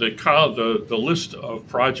list of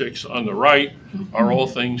projects on the right are all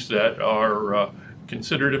things that are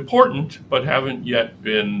considered important, but haven't yet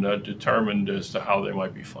been determined as to how they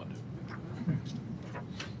might be funded.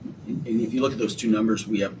 And if you look at those two numbers,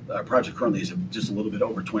 we have our project currently is just a little bit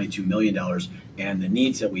over $22 million, and the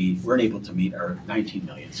needs that we weren't able to meet are $19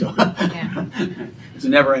 million. So it's a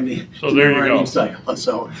never-ending, cycle.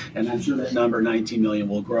 So, and I'm sure that number $19 million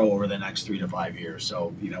will grow over the next 3 to 5 years.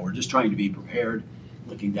 So, we're just trying to be prepared,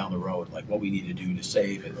 looking down the road, like what we need to do to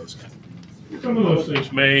save and those kind of things. Some of those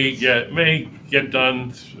things may get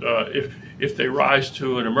done if they rise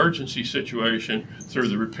to an emergency situation through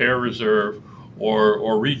the repair reserve,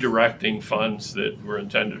 or redirecting funds that were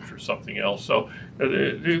intended for something else. So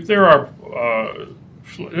there's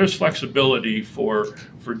flexibility for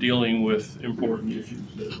dealing with important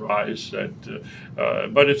issues that arise.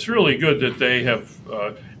 But it's really good that they have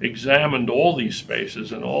examined all these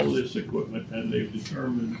spaces and all this equipment, and they've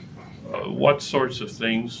determined what sorts of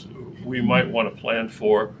things we might want to plan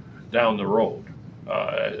for down the road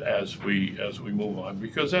as we move on.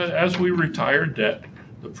 Because as we retire debt,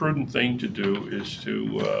 the prudent thing to do is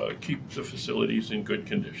to keep the facilities in good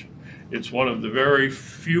condition. It's one of the very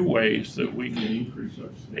few ways that we can increase our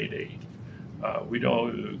state aid. We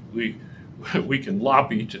can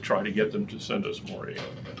lobby to try to get them to send us more aid.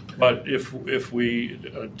 But if we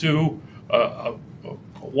do a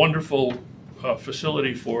wonderful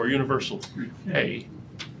facility for universal pre-K,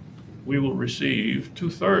 we will receive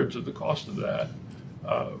 2/3 of the cost of that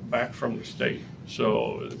back from the state.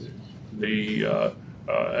 So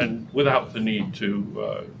and without the need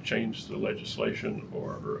to change the legislation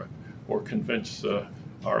or convince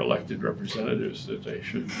our elected representatives that they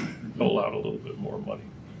should dole out a little bit more money.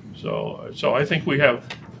 So I think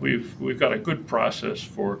we've got a good process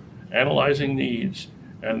for analyzing needs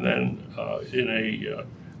and then in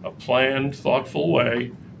a planned, thoughtful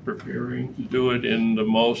way, preparing to do it in the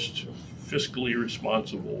most fiscally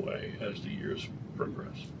responsible way as the years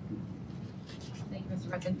progress. Thank you, Mr.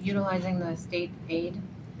 Brunson. Utilizing the state aid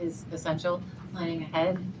is essential. Planning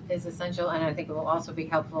ahead is essential, and I think it will also be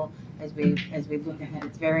helpful as we look ahead.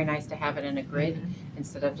 It's very nice to have it in a grid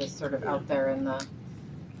instead of just sort of out there in the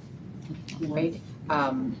void.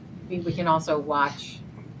 We can also watch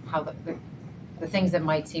how the things that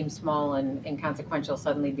might seem small and inconsequential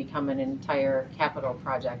suddenly become an entire capital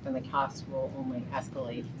project, and the costs will only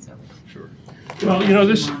escalate. So sure. Well, you know,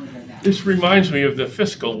 this reminds me of the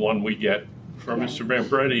fiscal one we get from Mr.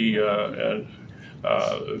 Bambretti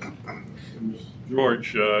and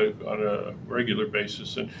George on a regular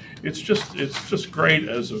basis, and it's just great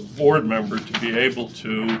as a board member to be able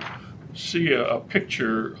to see a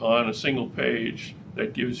picture on a single page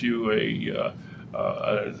that gives you a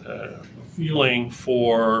feeling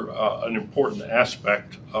for an important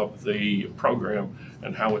aspect of the program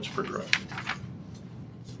and how it's progressing.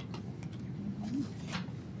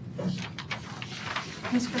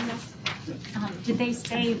 Ms. Bruno, did they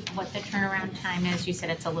say what the turnaround time is? You said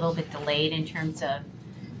it's a little bit delayed in terms of.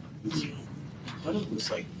 I thought it was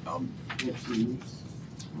like 14 weeks,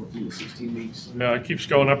 14 to 16 weeks. Yeah, it keeps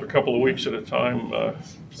going up a couple of weeks at a time.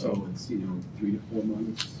 So it's 3 to 4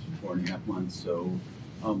 months, 4.5 months. So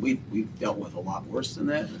we've dealt with a lot worse than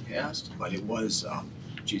that in the past, but it was,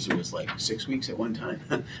 it was like 6 weeks at one time.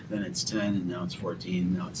 Then it's 10, and now it's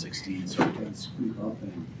 14, now it's 16. So it does creep up.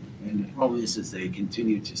 And the problem is they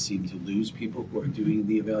continue to seem to lose people who are doing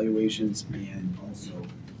the evaluations, and also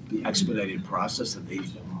the expedited process that they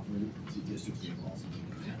used to operate to districts have also been.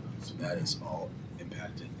 So that has all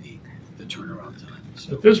impacted the turnaround time.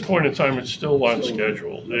 So at this point in time, it's still on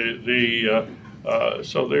schedule.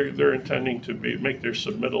 So they're intending to make their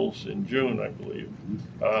submittals in June, I believe,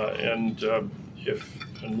 and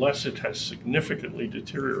unless it has significantly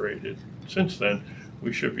deteriorated since then,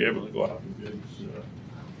 we should be able to go out and bids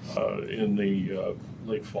in the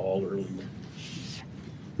late fall, early winter.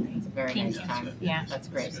 it's a very nice time. Yeah, That's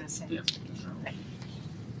great. yeah.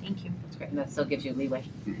 Thank you. That's great, and that still gives you leeway.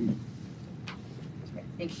 Mhm. That's great.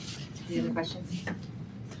 Thank you. Any other questions?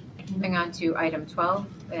 Moving on to item 12,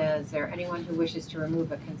 is there anyone who wishes to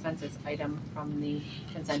remove a consensus item from the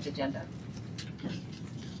consent agenda?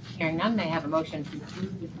 Hearing none, may I have a motion to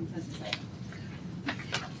approve the consensus item?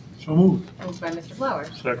 So moved. Moved by Mr.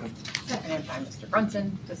 Flowers. Second. Seconded by Mr.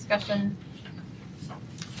 Brunson. Discussion.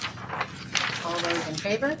 All those in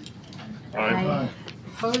favor? Aye.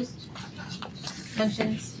 Opposed?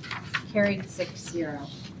 Abstentions? Carried 6-0.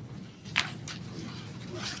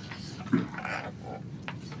 I'm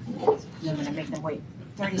going to make them wait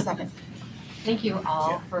 30 seconds. Thank you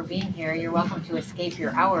all for being here. You're welcome to escape.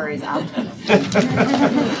 Your hour is up.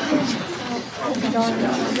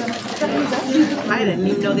 I didn't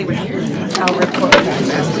even know they were here. I'll report.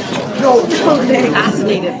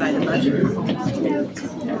 Fascinated by the budget.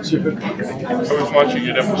 I was watching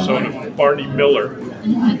an episode of Barney Miller.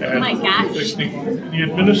 And Oh my gosh. the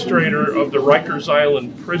administrator of the Rikers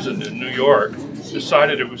Island prison in New York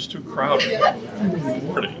decided it was too crowded. A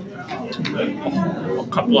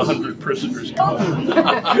couple of hundred prisoners go.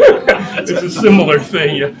 It's a similar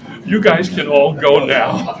thing. You guys can all go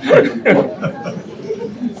now.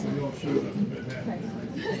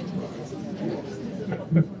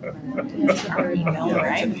 Barney Miller,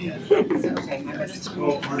 right?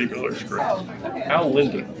 Oh, Barney Miller's great. Al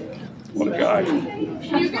Linden, what a guy.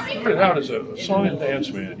 Started out as a song and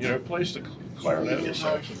dance man. You know, plays the clarinet and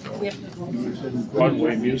saxophone.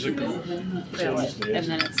 Broadway musical.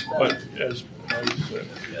 But as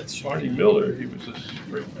Barney Miller, he was a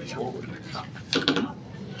straightforward,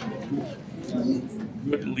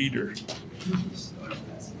 good leader.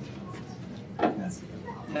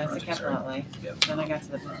 That's a capital outlay. Then I got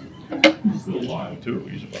to the. He's still alive too,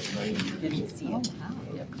 he's about 90 years Didn't old. see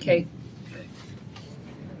it. Okay.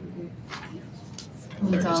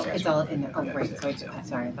 It's all in there. Oh, right. So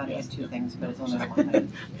sorry, I thought it had two things, but it's only one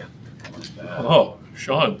thing. Oh,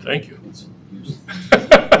 Sean, thank you.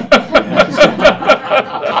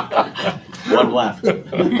 One left.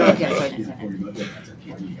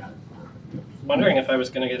 Wondering if I was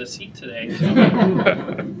gonna get a seat today.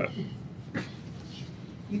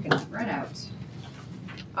 You can spread out.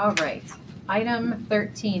 All right. Item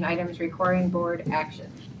 13, items requiring board action.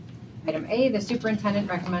 Item A, the superintendent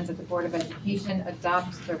recommends that the Board of Education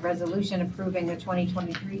adopt the resolution approving the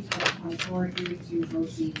 2023-2024 Erie 2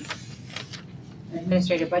 BOCES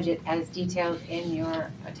administrative budget as detailed in your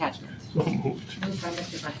attachment. So moved. Moved by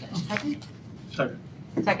Mr. Brunson. Second? Second.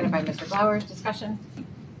 Seconded by Mr. Flowers. Discussion?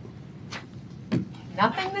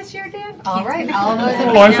 Nothing this year, Dan? All right. All those in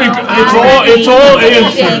favor? Oh, I think it's all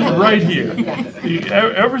answered right here.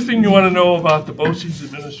 Everything you want to know about the BOCES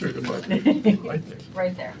administrative budget, right there.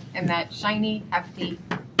 Right there, in that shiny, hefty.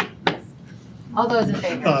 All those in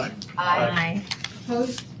favor? Aye. Aye.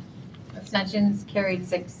 Opposed? Abstentions? Carried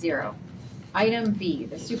 6-0. Item B,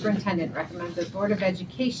 the superintendent recommends the Board of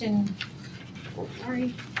Education,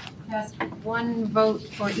 cast one vote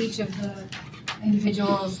for each of the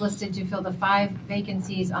individuals listed to fill the 5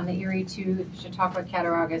 vacancies on the Erie 2 Chautauqua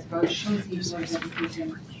Cattaraugus BOCES Board of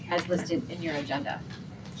Education as listed in your agenda.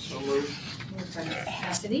 So moved. Moved by Mr.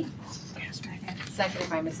 Cassidy. Seconded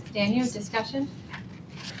by Mrs. Daniel. Discussion?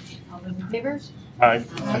 All those in favor? Aye.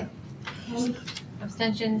 Opposed?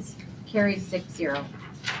 Abstentions? Carried 6-0.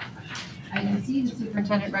 Item C, the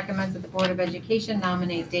superintendent recommends that the Board of Education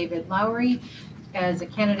nominate David Lowry as a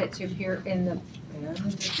candidate to appear in the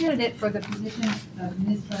candidate for the position of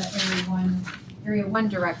NISBA Area 1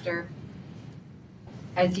 Director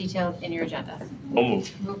as detailed in your agenda. So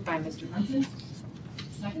moved. Moved by Mr. Brunson.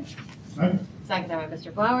 Second. Second. Seconded by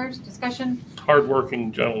Mr. Flowers. Discussion?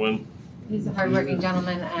 Hardworking gentleman. He's a hardworking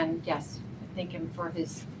gentleman, and yes, thank him for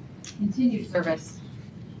his continued service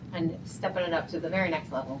and stepping it up to the very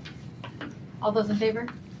next level. All those in favor?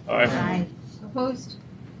 Aye. Opposed?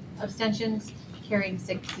 Abstentions? Carried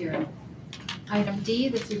 6-0. Item D,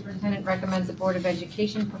 the superintendent recommends the Board of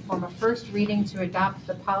Education perform a first reading to adopt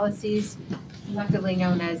the policies collectively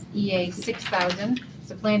known as EA 6000,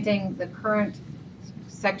 supplanting the current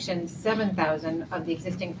Section 7000 of the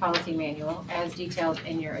existing policy manual as detailed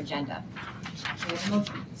in your agenda. Do we have a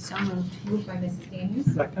motion? So moved. Moved by Mrs.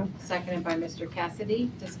 Daniels. Second. Seconded by Mr.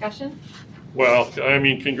 Cassidy. Discussion? Well, I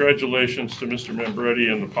mean, congratulations to Mr.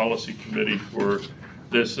 Membretti and the policy committee for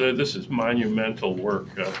this. This is monumental work.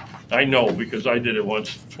 I know because I did it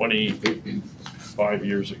once 25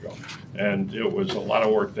 years ago. And it was a lot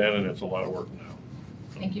of work then and it's a lot of work now.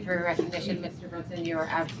 Thank you for your recognition, Mr. Brunson. You are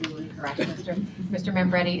absolutely correct. Mr.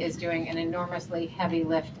 Membretti is doing an enormously heavy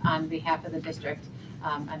lift on behalf of the district,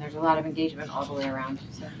 and there's a lot of engagement all the way around.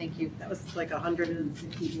 So thank you. That was like 160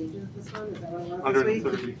 pages, this one, is that what it was?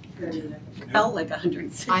 130. It felt like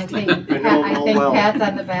 160. I think I know Pat's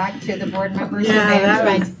on the back to the board members who Yeah, may have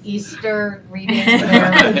that spent Easter reading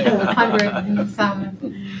their 100 and some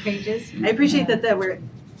pages. I appreciate that there were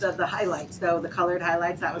the highlights, though, the colored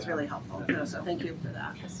highlights, that was really helpful. So thank you for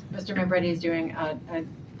that. Mr. Membretti is doing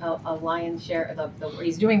a lion's share of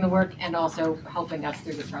he's doing the work and also helping us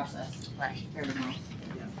through the process. Right. Very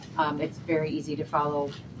well. It's very easy to follow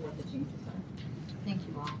what the changes are. Thank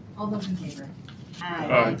you all. All those in favor?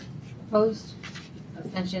 Aye. Opposed?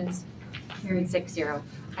 Abstentions? Carried 6-0.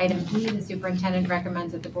 Item E, the superintendent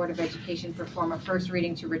recommends that the Board of Education perform a first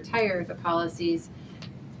reading to retire the policies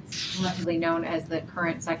collectively known as the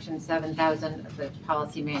current Section 7000 of the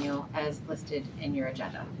policy manual as listed in your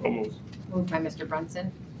agenda. So moved. Moved by Mr.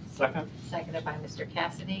 Brunson. Second. Seconded by Mr.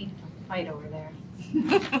 Cassidy. Fight over there.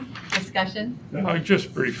 Discussion?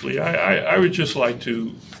 Just briefly, I would just like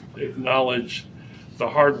to acknowledge the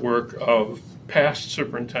hard work of past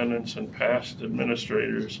superintendents and past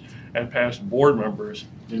administrators and past board members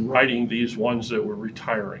in writing these ones that were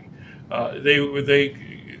retiring.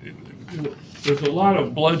 There's a lot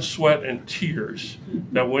of blood, sweat, and tears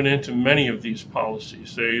that went into many of these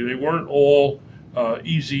policies. They weren't all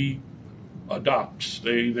easy adopts.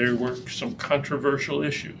 There were some controversial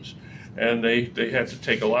issues. And they had to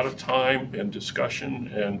take a lot of time and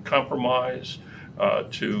discussion and compromise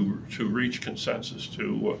to reach consensus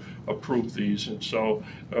to approve these. And so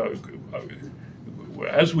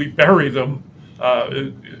as we bury them,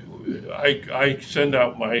 I send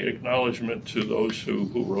out my acknowledgement to those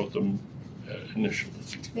who wrote them initially.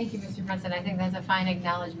 Thank you, Mr. Brunson. I think that's a fine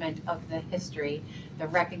acknowledgement of the history, the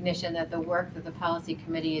recognition that the work that the policy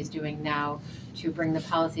committee is doing now to bring the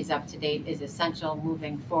policies up to date is essential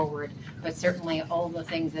moving forward. But certainly all the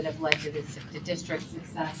things that have led to the district's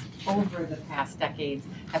success over the past decades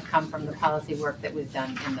have come from the policy work that was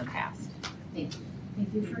done in the past. Thank you.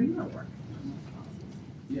 Thank you for your work.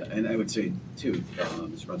 Yeah, and I would say too,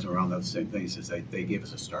 Mr. Brunson, around those same things, is they gave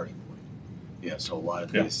us a starting point. Yeah, so a lot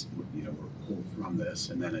of things, were pulled from this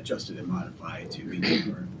and then adjusted and modified to meet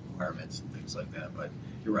the requirements and things like that. But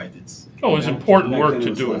you're right, it's. Oh, it's important work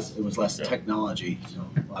to do it. It was less technology, so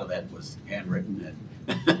a lot of that was handwritten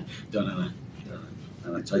and done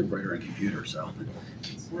on a typewriter and computer, so.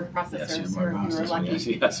 Word processors, Yes, or if you were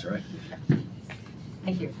lucky. yes, right.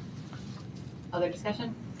 Thank you. Other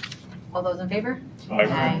discussion? All those in favor?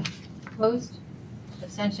 Aye. Opposed?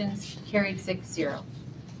 Abstentions? Carried 6-0.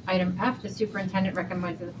 Item F, the superintendent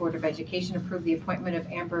recommends that the Board of Education approve the appointment of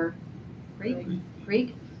Amber Krieg,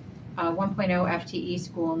 1.0 FTE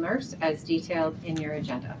school nurse, as detailed in your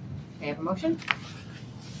agenda. May I have a motion?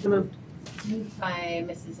 Moved. Moved by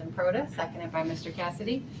Mrs. Improda, seconded by Mr.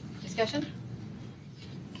 Cassidy. Discussion?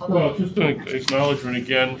 Well, just an acknowledgement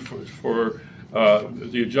again for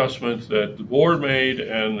the adjustments that the board made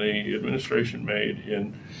and the administration made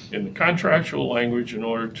in the contractual language in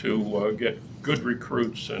order to get good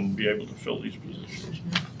recruits and be able to fill these positions.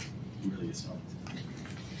 Really is helped.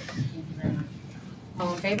 Thank you very much.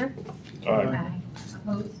 All in favor? Aye.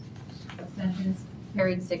 Opposed? Abstentions?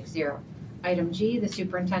 Carried 6-0. Item G, the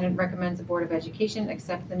superintendent recommends the Board of Education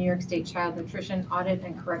accept the New York State Child Nutrition Audit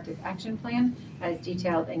and Corrective Action Plan as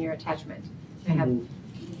detailed in your attachment. May I have Ms.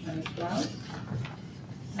 Flowers?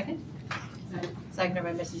 Second? Seconded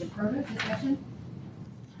by Mrs. Improda. Discussion?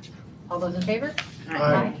 All those in favor?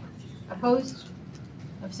 Aye. Opposed?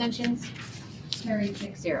 Abstentions? Carried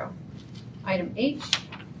 6-0. Item H,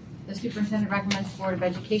 the superintendent recommends the Board of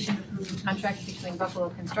Education approve the contract between Buffalo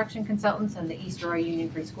Construction Consultants and the East Aurora Union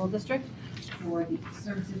Free School District for the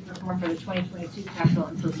services performed for the 2022 capital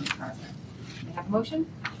improvement project. May I have a motion?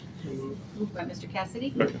 Moved by Mr.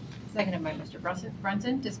 Cassidy. Seconded by Mr.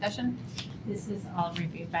 Brunson. Discussion? This is all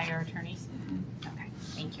reviewed by our attorneys? Okay,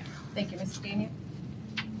 thank you. Thank you, Mrs. Daniel.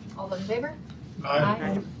 All those in favor?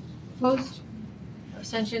 Aye. Opposed?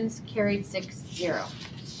 Abstentions? Carried 6-0.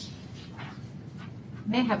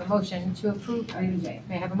 May I have a motion to approve, item J,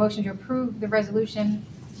 may I have a motion to approve the resolution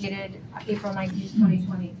dated April 19,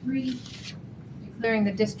 2023, declaring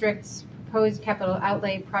the district's proposed capital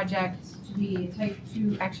outlay project to be type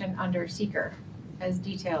 2 action under seeker as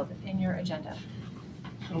detailed in your agenda.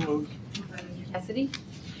 So moved. Moved by Mr. Cassidy.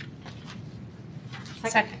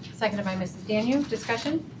 Second. Seconded by Mrs. Daniel.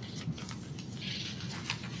 Discussion?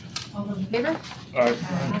 All those in favor?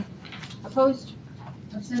 Aye. Opposed?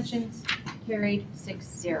 Abstentions? Carried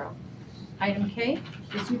 6-0. Item K,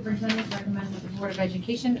 the superintendent recommends that the Board of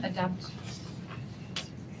Education adopt.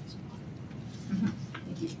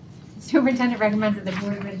 Thank you. The superintendendent recommends that the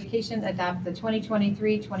Board of Education adopt the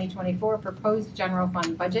 2023-2024 proposed general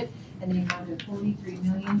fund budget in the amount of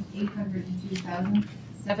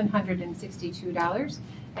 $43,802,762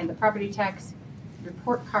 and the property tax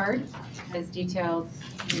report card as detailed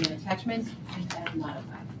in the attachment and as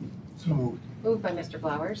modified. So moved. Moved by Mr.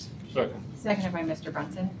 Flowers. Second. Seconded by Mr.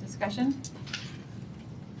 Brunson. Discussion?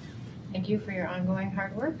 Thank you for your ongoing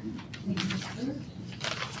hard work. Thank you, Mr. Stewart.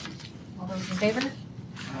 All those in favor?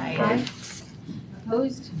 Aye.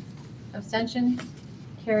 Opposed? Abstentions?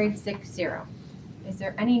 Carried 6-0. Is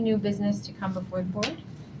there any new business to come before the board?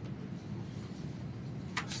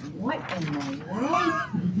 What in the world?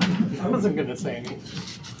 I wasn't gonna say anything.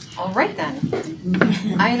 All right then.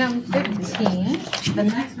 Item 15, the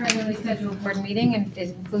next regularly scheduled board meeting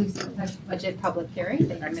includes the budget public hearing.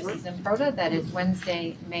 Thank you, Mrs. Improda. That is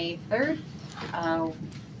Wednesday, May 3rd,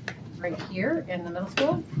 right here in the middle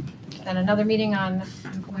school. Then another meeting on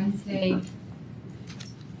Wednesday.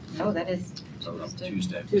 No, that is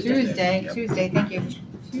Tuesday. Tuesday, thank you.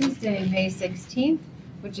 Tuesday, May 16th,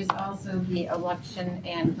 which is also the election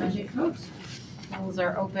and budget vote. Polls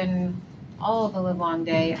are open all of the livelong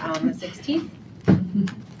day on the 16th.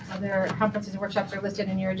 Other conferences and workshops are listed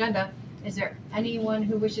in your agenda. Is there anyone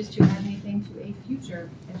who wishes to add anything to a future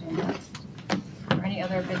agenda? Or any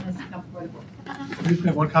other business to come before the board? I just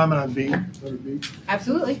have one comment on B, letter B.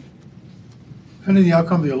 Absolutely. Pending the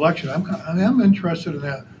outcome of the election, I'm interested in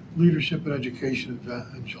that leadership and education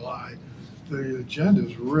event in July. The agenda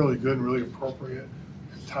is really good and really appropriate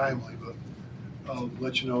and timely, but I'll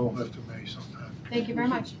let you know after May sometime. Thank you very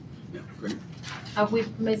much. Yeah, great.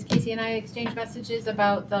 Ms. Casey and I exchanged messages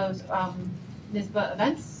about those NISBA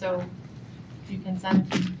events, so you can send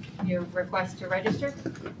your request to register.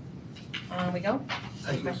 On we go.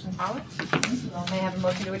 Any questions, Paula? May I have a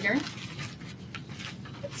motion to adjourn?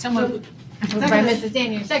 So moved. Moved by Mrs.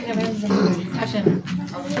 Daniels, second by Mrs. Discussion.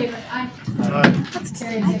 All in favor? Aye.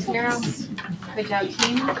 Carried 6-0. Good job,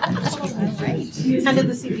 team. Attended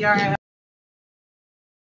the CPR.